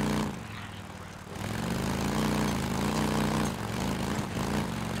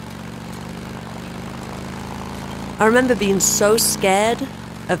 I remember being so scared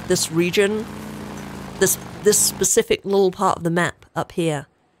of this region, this specific little part of the map up here,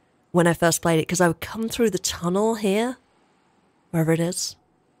 when I first played it, because I would come through the tunnel here, wherever it is,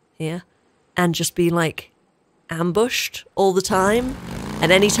 here, and just be like ambushed all the time.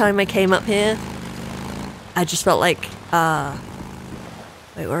 And any time I came up here, I just felt like,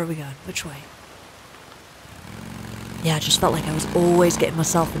 wait, where are we going? Which way? Yeah, I just felt like I was always getting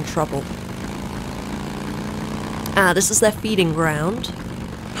myself in trouble. This is their feeding ground.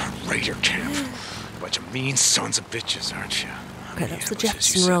 Raider camp. Bunch of mean sons of bitches, aren't you? Okay, that's the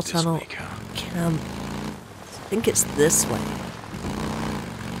Jefferson Rail Tunnel camp. I think it's this way.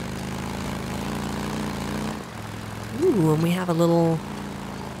 Ooh, and we have a little...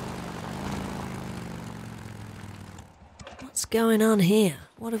 What's going on here?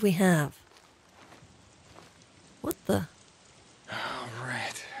 What do we have? What the... Oh,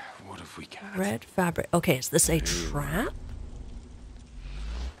 red. What have we got? Red fabric. Okay, is this a trap?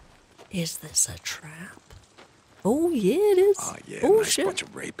 Is this a trap? Oh, yeah, it is. Oh, yeah, oh, nice shit. bunch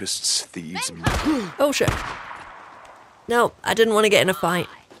of rapists, thieves, and... Oh, shit. No, I didn't want to get in a fight.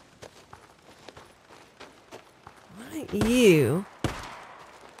 Why don't you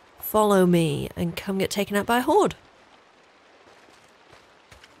follow me and come get taken out by a horde?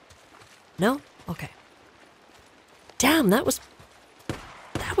 No? Okay. Damn, that was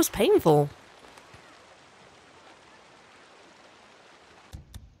painful.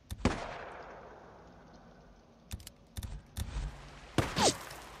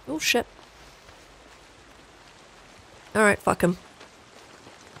 Oh, shit. Alright, fuck him.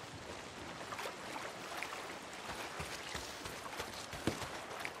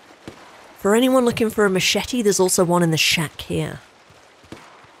 For anyone looking for a machete, there's also one in the shack here.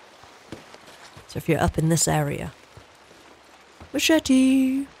 So if you're up in this area.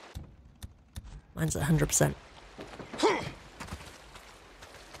 Machete! Mine's at 100%.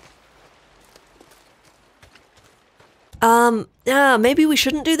 Yeah, maybe we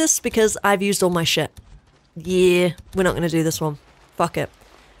shouldn't do this because I've used all my shit. Yeah, we're not going to do this one. Fuck it.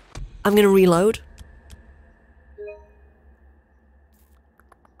 I'm going to reload.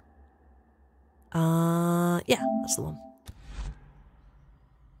 Yeah, that's the one.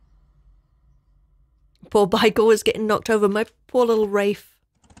 Poor bike always getting knocked over. My poor little Wraith.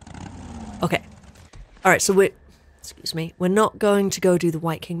 Okay. Alright, so excuse me, we're not going to go do the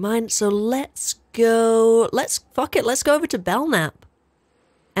White King Mine, so let's go over to Belknap.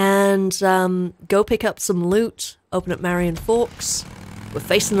 And go pick up some loot, open up Marion Forks. We're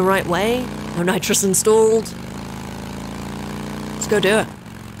facing the right way, no nitrous installed. Let's go do it.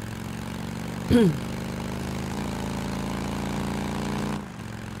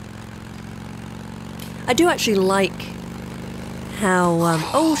 I do actually like how,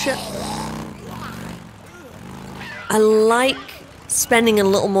 oh shit. I like spending a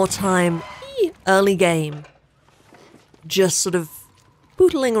little more time early game, just sort of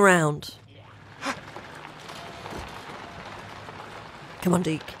bootling around. Come on,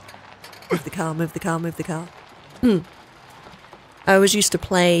 Deke. Move the car, move the car, move the car. I always used to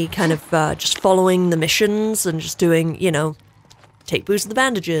play kind of just following the missions and just doing, you know, take booze of the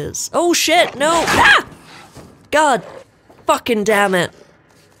bandages. Oh shit, no! Ah! God fucking damn it.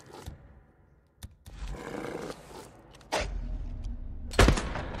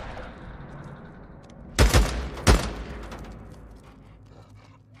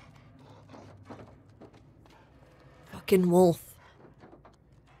 Fucking wolf.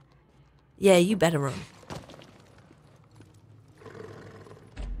 Yeah, you better run.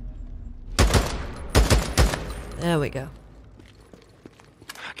 There we go.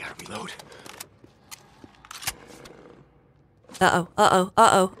 I gotta reload. Uh-oh, uh-oh,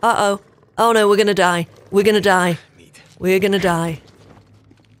 uh-oh, uh-oh. Oh no, we're gonna die. We're gonna die. We're gonna die.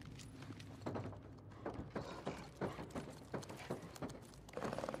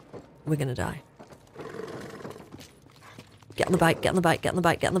 We're gonna die. Get on the bike, get on the bike, get on the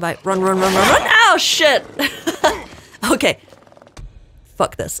bike, get on the bike. Run, run, run, run, run. Oh, shit! Okay.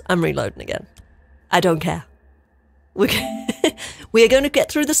 Fuck this. I'm reloading again. I don't care. We are going to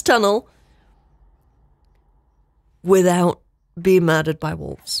get through this tunnel without being murdered by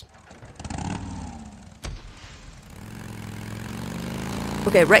wolves.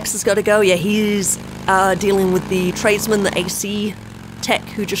 Okay, Rex has got to go. Yeah, he's dealing with the tradesman, the AC tech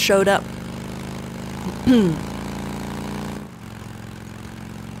who just showed up.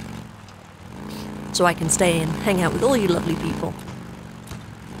 So I can stay and hang out with all you lovely people.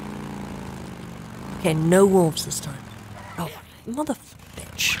 Okay, no wolves this time. Oh, mother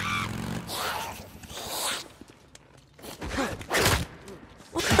bitch.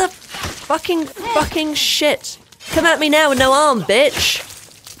 What the fucking shit? Come at me now with no arm, bitch.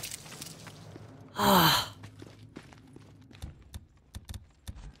 Ah.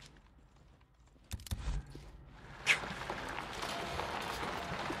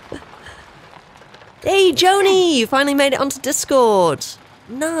 Hey, Joni! You finally made it onto Discord.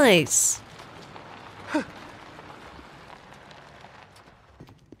 Nice.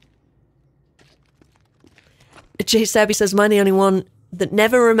 Jay Sabby says, "Am I the only one that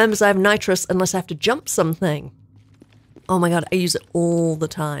never remembers I have nitrous unless I have to jump something?" Oh my god, I use it all the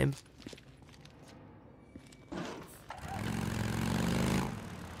time.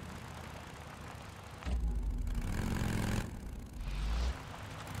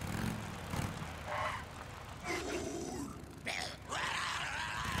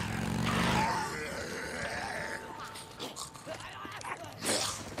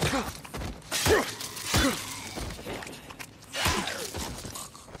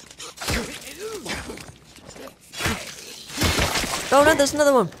 Oh no, there's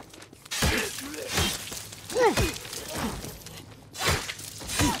another one.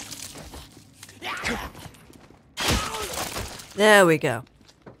 There we go.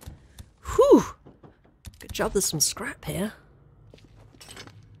 Whew. Good job, there's some scrap here.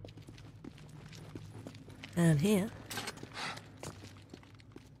 And here.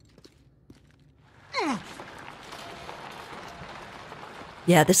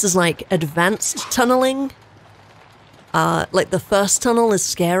 Yeah, this is like advanced tunneling. Like the first tunnel is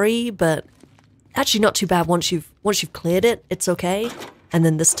scary, but actually not too bad once you've cleared it, it's okay. And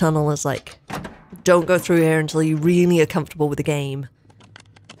then this tunnel is like, don't go through here until you really are comfortable with the game.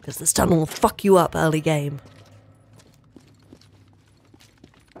 Because this tunnel will fuck you up early game.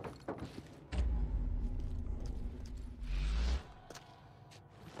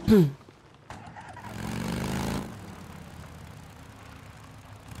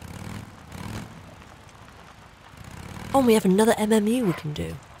 Oh, we have another MMU we can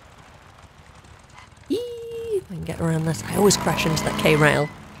do. Eee, I can get around this. I always crash into that K-rail.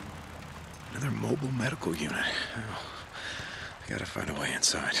 Another mobile medical unit. Oh, I gotta find a way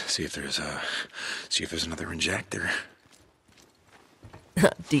inside. See if there's another injector.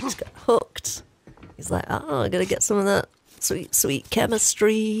 Deke's got hooked. He's like, oh, I gotta get some of that sweet, sweet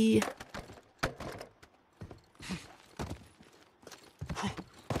chemistry.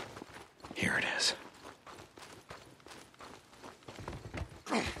 Here it is.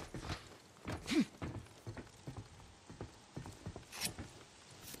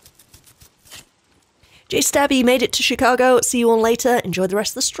 Jay Stabby made it to Chicago. See you all later. Enjoy the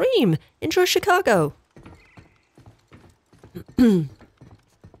rest of the stream. Enjoy Chicago.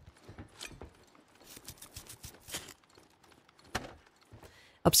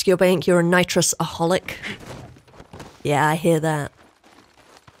 Obscure Bank, you're a nitrous-aholic. Yeah, I hear that.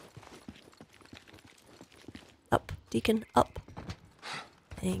 Up, Deacon, up.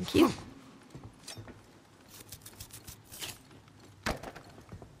 Thank you.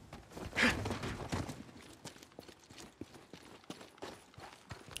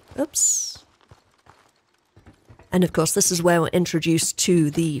 Oops. And of course, this is where we're introduced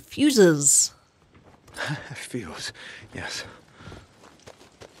to the fuses. Fuse, yes.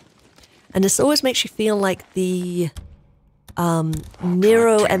 And this always makes you feel like the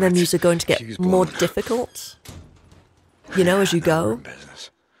Nero God damn it. MMUs are going to get Fuse more blown. difficult, you know, as you go. Business.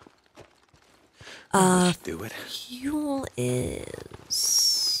 Let's do it. Fuel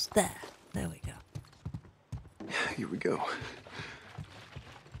is there. There we go. Here we go.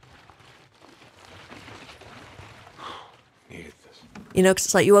 Needed this. You know, because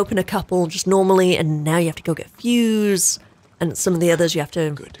it's like you open a couple just normally, and now you have to go get fuse, and some of the others you have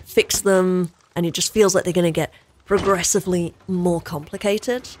to Good. fix them, and it just feels like they're going to get progressively more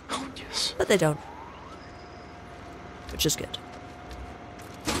complicated, Oh, yes. but they don't. Which is good.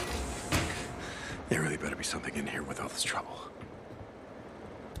 There really better be something in here with all this trouble.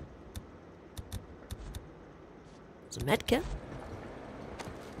 There's a med kit.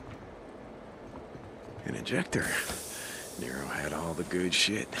 An injector. Nero had all the good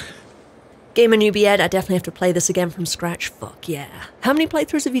shit. Gamer Newbie Ed, I definitely have to play this again from scratch. Fuck yeah. How many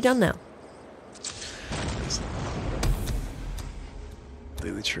playthroughs have you done now?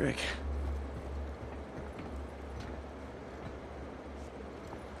 Do the trick.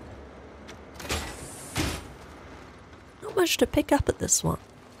 Not much to pick up at this one.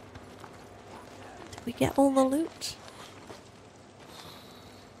 Did we get all the loot?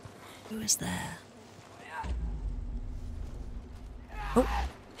 Who is there? Oh,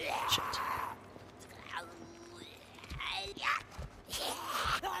 shit.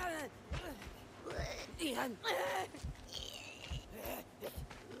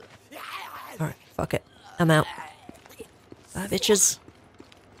 Alright, fuck it. I'm out. Bye, bitches.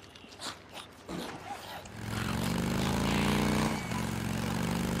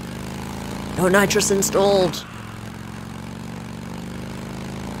 No nitrous installed.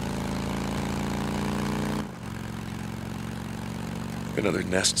 Another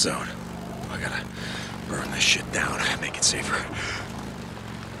nest zone. I gotta burn this shit down, make it safer.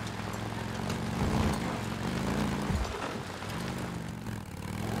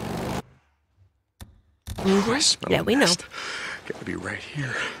 I smell Yeah, a we know. nest. Gotta be right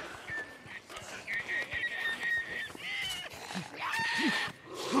here.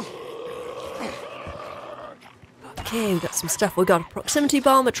 Okay, we got some stuff. We got a proximity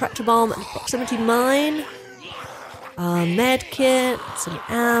bomb, a tractor bomb, and a proximity mine. A med kit, some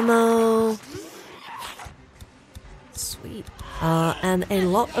ammo. Sweet. And a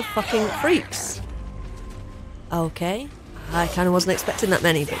lot of fucking freaks. Okay. I kind of wasn't expecting that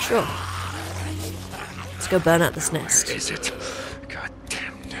many, but sure. Let's go burn out this nest. Is it?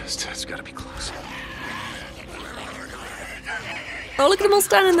 Goddamn nest. It's gotta be close. Oh, look at them all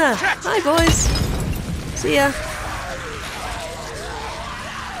standing there. Hi, boys. See ya.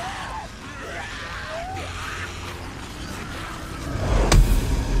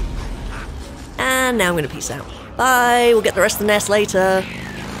 And now I'm going to peace out. Bye. We'll get the rest of the nest later.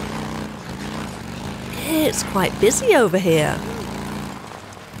 It's quite busy over here.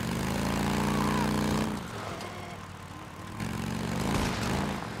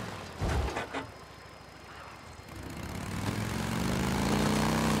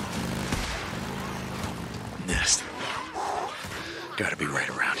 Nest. Gotta be right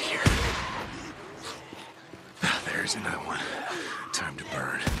around here. There's another one. Time to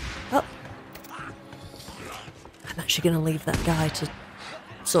burn. Oh. I'm actually going to leave that guy to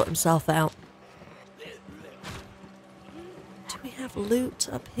sort himself out. Do we have loot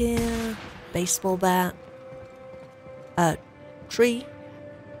up here? Baseball bat. Tree.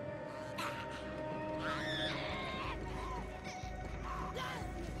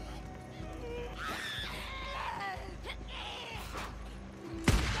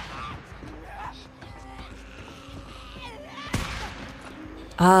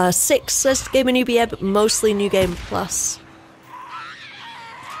 Six says Game of Newbie, but mostly New Game Plus.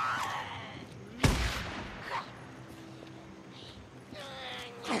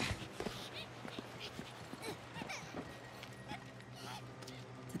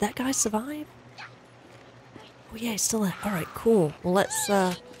 Did that guy survive? Oh yeah, he's still there. Alright, cool. Well, let's see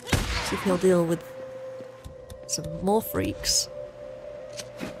if he'll deal with some more freaks.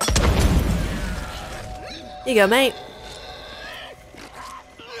 Here you go, mate.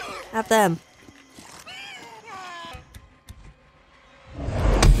 Have them.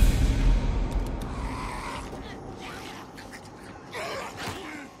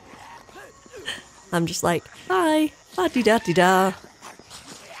 I'm just like, bye. Ba-dee-da-dee-da.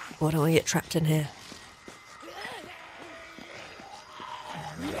 Oh, I don't want to get trapped in here.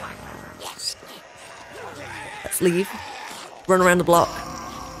 Let's leave. Run around the block.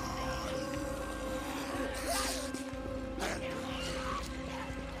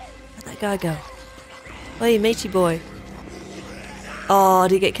 Where'd that guy go? Hey, matey boy. Oh,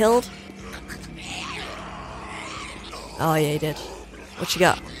 did he get killed? Oh, yeah, he did. What you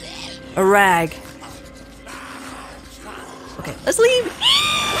got? A rag. Okay, let's leave.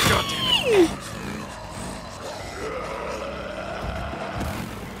 God damn it.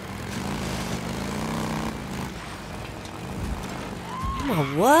 Oh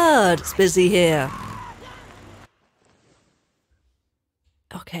my word, it's busy here.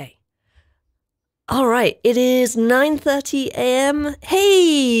 Okay. Alright, it is 9:30 a.m.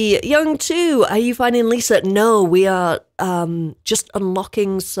 Hey, Young 2, are you finding Lisa? No, we are just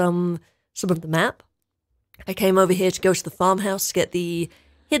unlocking some of the map. I came over here to go to the farmhouse to get the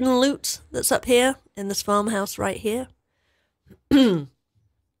hidden loot that's up here in this farmhouse right here.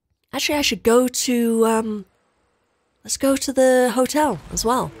 Actually, I should go to, let's go to the hotel as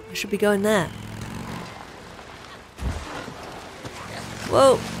well. I should be going there.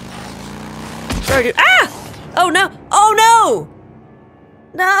 Whoa. Sorry, dude. Ah! Oh, no. Oh, no!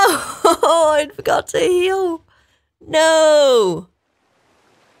 No! I forgot to heal. No!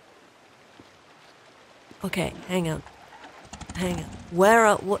 Okay, hang on. Hang on. Where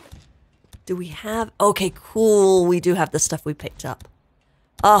are... What... Do we have... Okay, cool. We do have the stuff we picked up.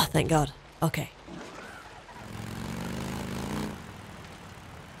 Oh, thank God. Okay.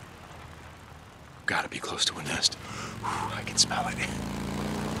 Gotta be close to a nest. Whew, I can smell it.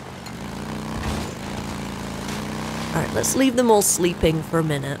 Alright, let's leave them all sleeping for a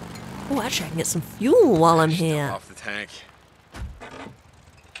minute. Oh, actually, I can get some fuel while I'm here. Off the tank.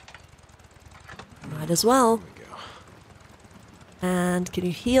 Might as well. There we go. And can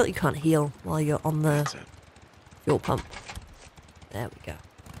you heal? You can't heal while you're on the That's it. fuel pump. There we go.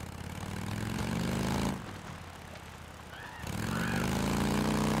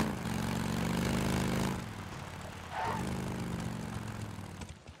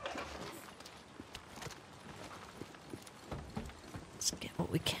 Let's get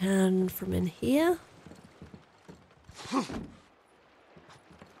what we can from in here.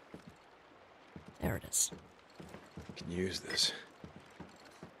 There it is. Can use this.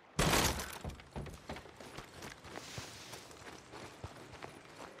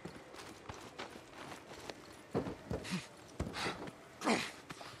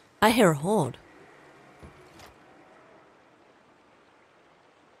 I hear a horde.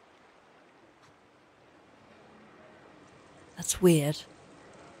 That's weird.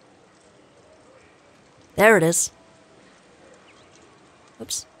 There it is.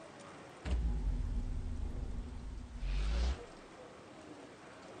 Oops.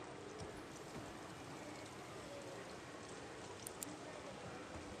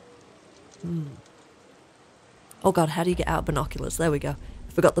 Oh God, how do you get out binoculars? There we go.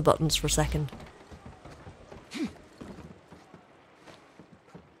 I forgot the buttons for a second.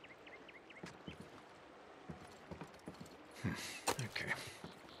 Okay.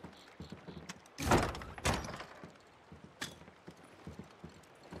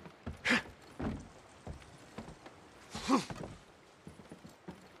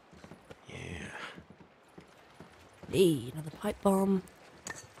 Yeah. Hey, another pipe bomb.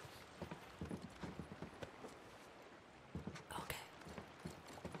 Okay.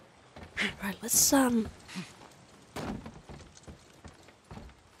 Right, let's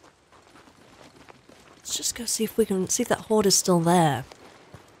just go see if we can see if that horde is still there.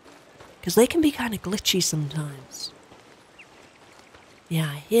 Because they can be kind of glitchy sometimes.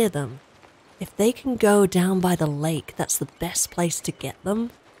 Yeah, I hear them. If they can go down by the lake, that's the best place to get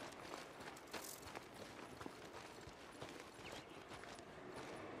them.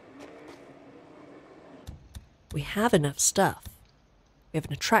 We have enough stuff. We have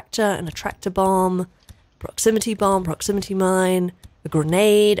an attractor bomb, proximity mine, a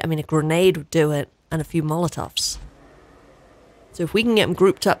grenade. I mean, a grenade would do it, and a few Molotovs. So if we can get them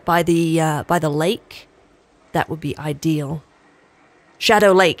grouped up by the lake, that would be ideal.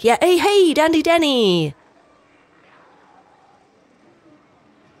 Shadow Lake, yeah. Hey, Dandy Denny.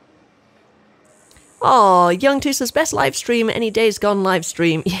 Oh, Young Two says best live stream any Days Gone live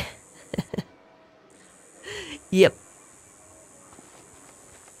stream. Yep.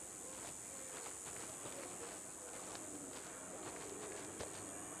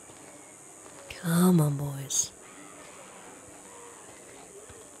 Come on, boys.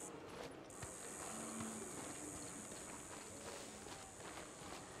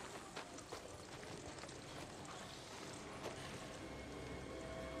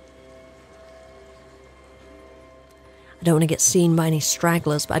 I don't want to get seen by any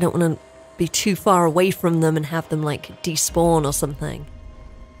stragglers, but I don't want to be too far away from them and have them, like, despawn or something.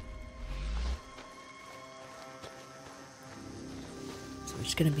 So we're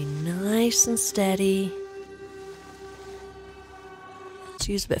just going to be nice and steady. Let's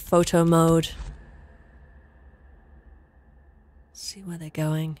use a bit of photo mode. See where they're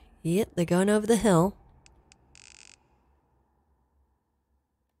going. Yep, they're going over the hill.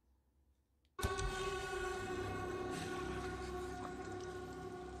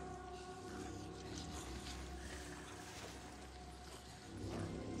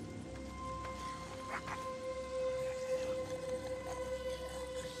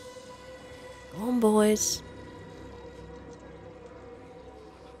 Come on, boys.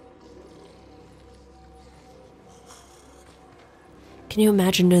 Can you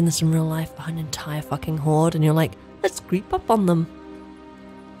imagine doing this in real life behind an entire fucking horde and you're like, let's creep up on them.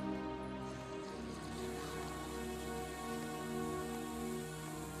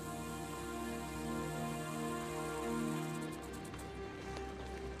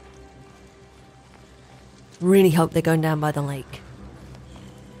 Really hope they're going down by the lake.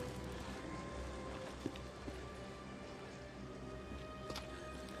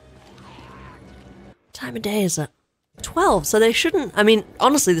 What time of day is it? 12, so they shouldn't... I mean,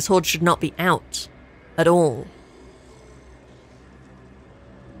 honestly, this horde should not be out at all.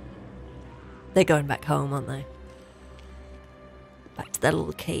 They're going back home, aren't they? Back to that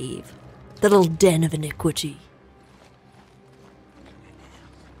little cave. That little den of iniquity.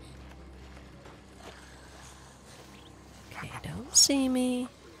 Okay, don't see me.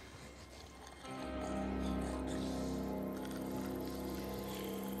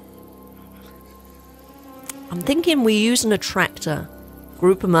 I'm thinking we use an attractor,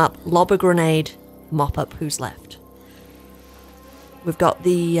 group them up, lob a grenade, mop up who's left. We've got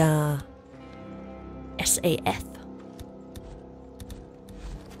the SAF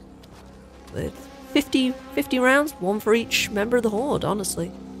with 50 rounds, one for each member of the horde, honestly.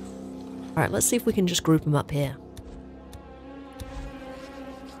 Alright, let's see if we can just group them up here.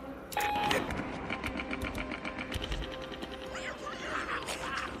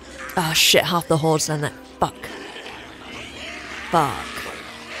 Oh shit, half the horde's down there. Fuck. Fuck.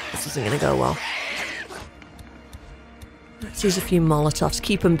 This isn't gonna go well. Let's use a few Molotovs,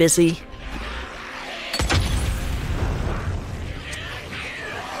 keep them busy.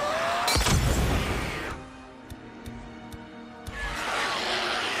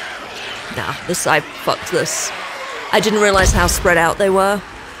 Nah, I fucked this. I didn't realize how spread out they were.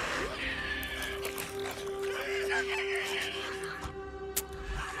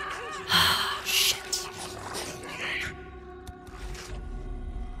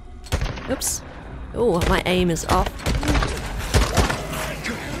 Oops. Oh, my aim is off.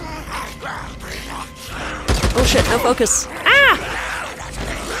 Oh shit, no focus. Ah!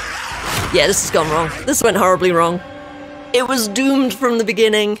 Yeah, this has gone wrong. This went horribly wrong. It was doomed from the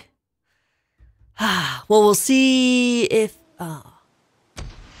beginning. Well, we'll see if...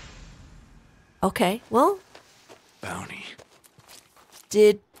 Okay, well... Bounty.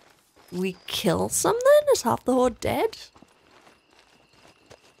 Did we kill something? Is half the horde dead?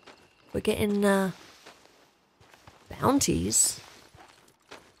 We're getting, bounties.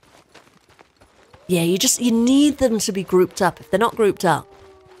 Yeah, you need them to be grouped up. If they're not grouped up,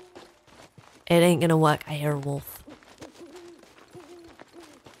 it ain't gonna work. I hear a wolf.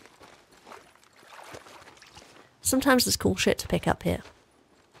 Sometimes there's cool shit to pick up here.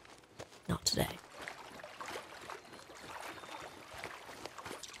 Not today.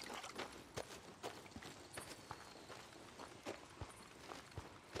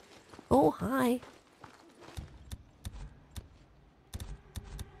 Oh, hi.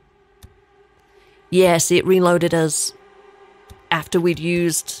 Yeah, see, it reloaded us after we'd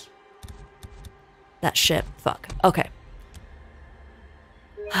used that ship. Fuck. Okay.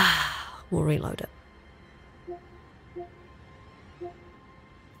 We'll reload it.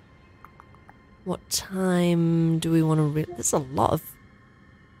 What time do we want to There's a lot of...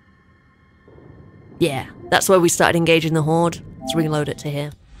 Yeah, that's where we started engaging the horde. Let's reload it to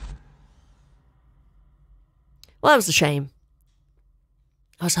here. Well, that was a shame.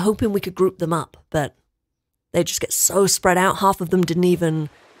 I was hoping we could group them up, but they just get so spread out. Half of them didn't even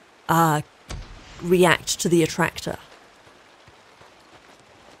react to the attractor.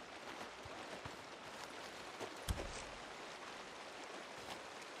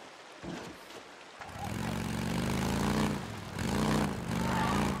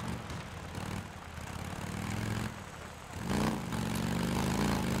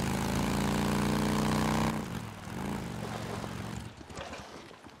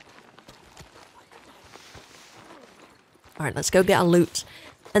 Alright, let's go get our loot.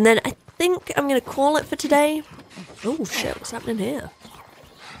 And then I think I'm going to call it for today. Oh shit, what's happening here?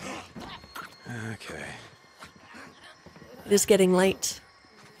 Okay. It is getting late.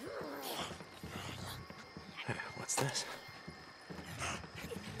 Hey, what's this?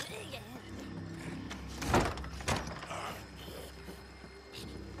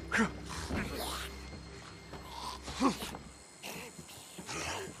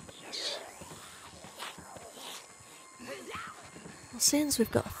 Well, since we've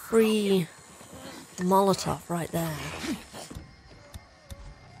got a free Molotov right there.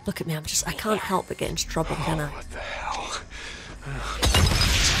 Look at me, I can't help but get into trouble, can I? What the hell?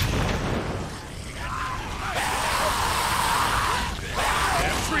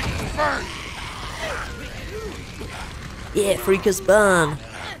 Yeah, freakers burn.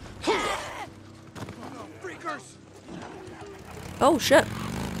 Oh shit.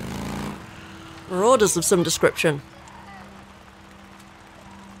 Marauders of some description.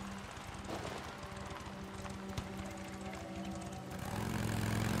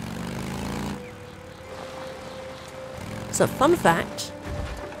 So, fun fact,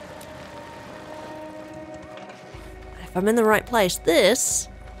 if I'm in the right place, this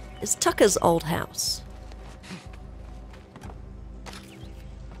is Tucker's old house.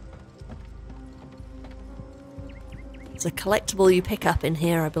 It's a collectible you pick up in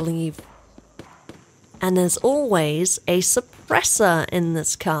here, I believe. And there's always a suppressor in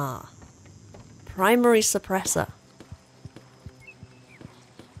this car. Primary suppressor.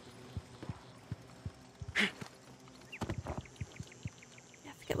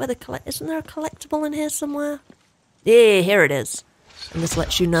 Where the isn't there a collectible in here somewhere? Yeah, here it is. And this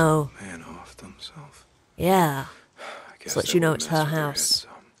lets you know. Man off himself. Yeah. This lets you know it's her house.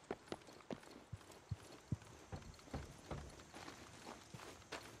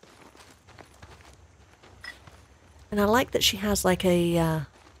 And I like that she has like a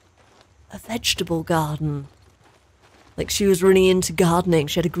vegetable garden. Like she was really into gardening.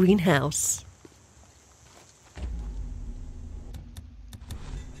 She had a greenhouse.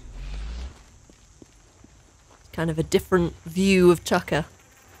 Kind of a different view of Tucker.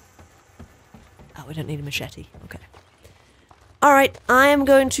 Oh, we don't need a machete. Okay. Alright, I am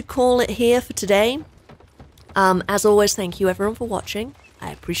going to call it here for today. As always, thank you everyone for watching.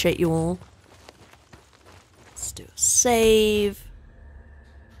 I appreciate you all. Let's do a save.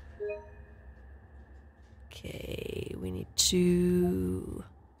 Okay, we need to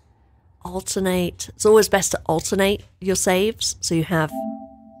alternate. It's always best to alternate your saves so you have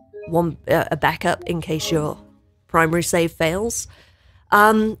one a backup in case your primary save fails.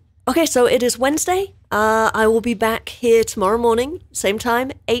 Okay, so it is Wednesday. I will be back here tomorrow morning, same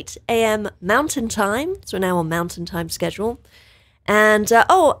time, 8 a.m. Mountain Time. So we're now on Mountain Time schedule. And,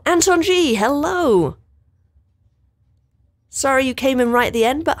 oh, Anton G, hello. Sorry you came in right at the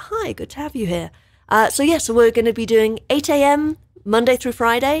end, but hi, good to have you here. So we're going to be doing 8 a.m. Monday through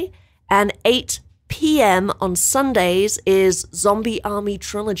Friday, and 8 p.m. on Sundays is Zombie Army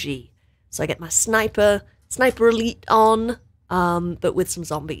Trilogy. So I get my Sniper Elite on, but with some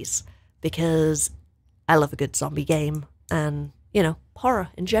zombies, because I love a good zombie game, and, you know, horror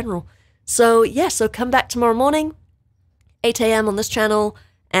in general. So, so come back tomorrow morning, 8 a.m. on this channel,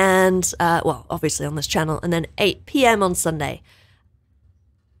 and, well, obviously on this channel, and then 8 p.m. on Sunday.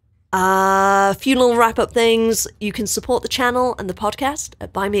 A few little wrap-up things. You can support the channel and the podcast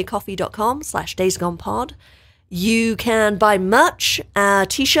at buymeacoffee.com/daysgonepod. You can buy merch,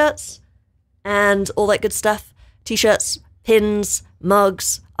 t-shirts, and all that good stuff. T-shirts, pins,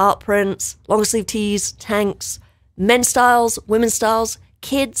 mugs, art prints, long sleeve tees, tanks, men's styles, women's styles,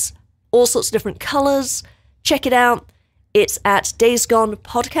 kids, all sorts of different colors. Check it out. It's at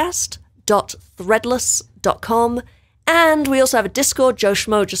daysgonepodcast.threadless.com. And we also have a Discord. Joe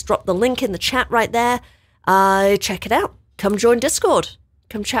Schmo just dropped the link in the chat right there. Check it out. Come join Discord.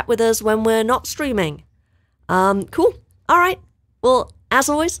 Come chat with us when we're not streaming. Cool. All right. Well, as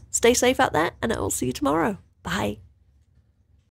always, stay safe out there, and I will see you tomorrow. Bye.